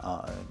this.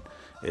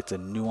 It's a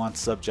nuanced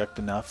subject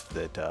enough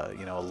that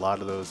a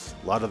lot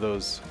of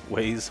those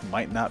ways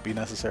might not be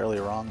necessarily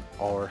wrong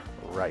or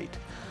right.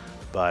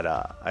 But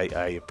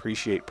I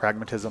appreciate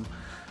pragmatism.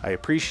 I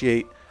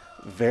appreciate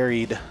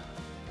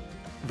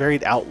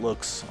varied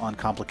outlooks on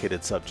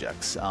complicated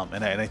subjects.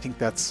 And I think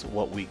that's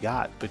what we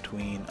got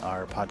between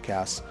our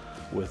podcasts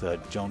with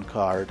Joan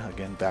Card,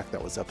 again,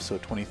 that was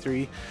episode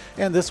 23,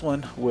 and this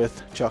one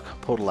with Chuck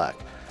Podolak.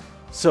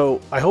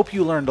 So I hope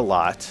you learned a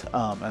lot,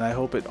 and I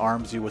hope it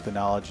arms you with the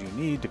knowledge you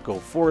need to go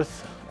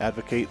forth,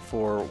 advocate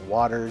for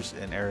waters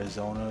in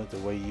Arizona the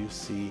way you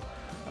see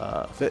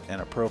fit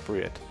and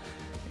appropriate.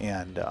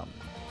 And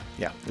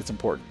it's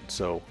important.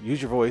 So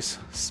use your voice,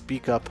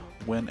 speak up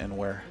when and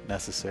where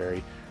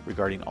necessary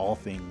regarding all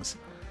things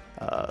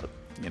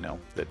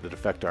that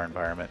affect our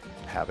environment,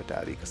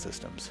 habitat,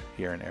 ecosystems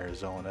here in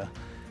Arizona.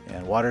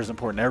 And water is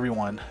important to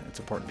everyone. It's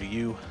important to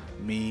you,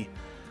 me,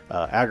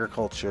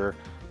 agriculture,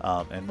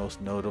 and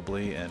most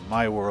notably in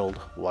my world,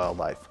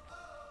 wildlife.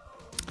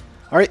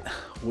 All right,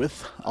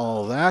 with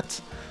all that,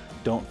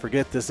 don't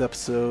forget this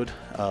episode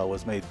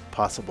was made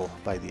possible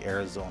by the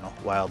Arizona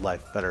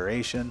Wildlife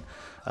Federation.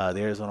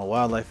 The Arizona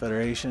Wildlife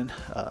Federation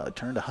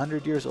turned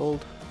 100 years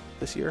old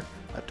this year.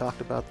 I've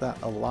talked about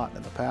that a lot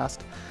in the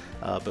past,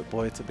 but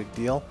boy, it's a big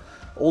deal.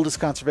 Oldest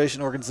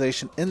conservation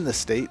organization in the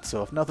state,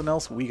 so if nothing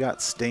else, we got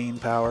staying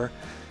power.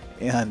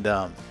 And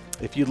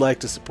if you'd like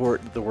to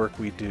support the work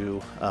we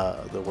do,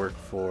 the work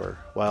for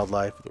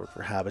wildlife, the work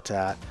for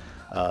habitat,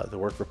 the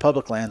work for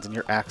public lands and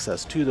your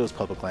access to those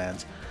public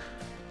lands,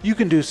 you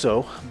can do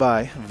so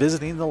by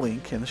visiting the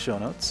link in the show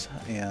notes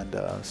and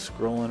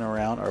scrolling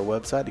around our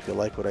website. If you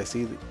like what I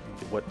see,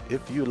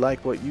 if you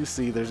like what you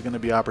see, there's going to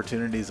be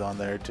opportunities on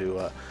there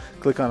to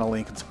click on a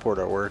link and support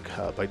our work.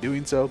 By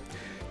doing so,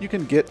 you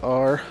can get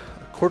our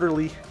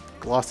quarterly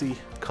glossy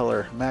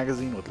color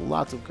magazine with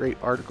lots of great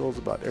articles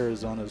about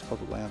Arizona's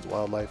public lands,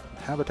 wildlife, and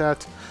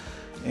habitat.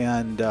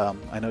 And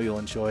I know you'll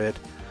enjoy it.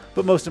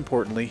 But most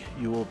importantly,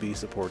 you will be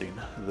supporting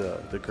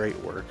the great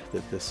work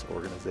that this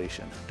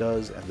organization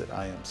does and that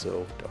I am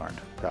so darn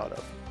proud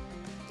of.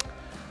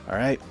 All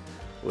right,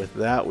 with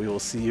that, we will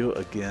see you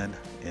again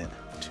in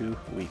 2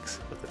 weeks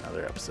with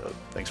another episode.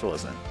 Thanks for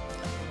listening.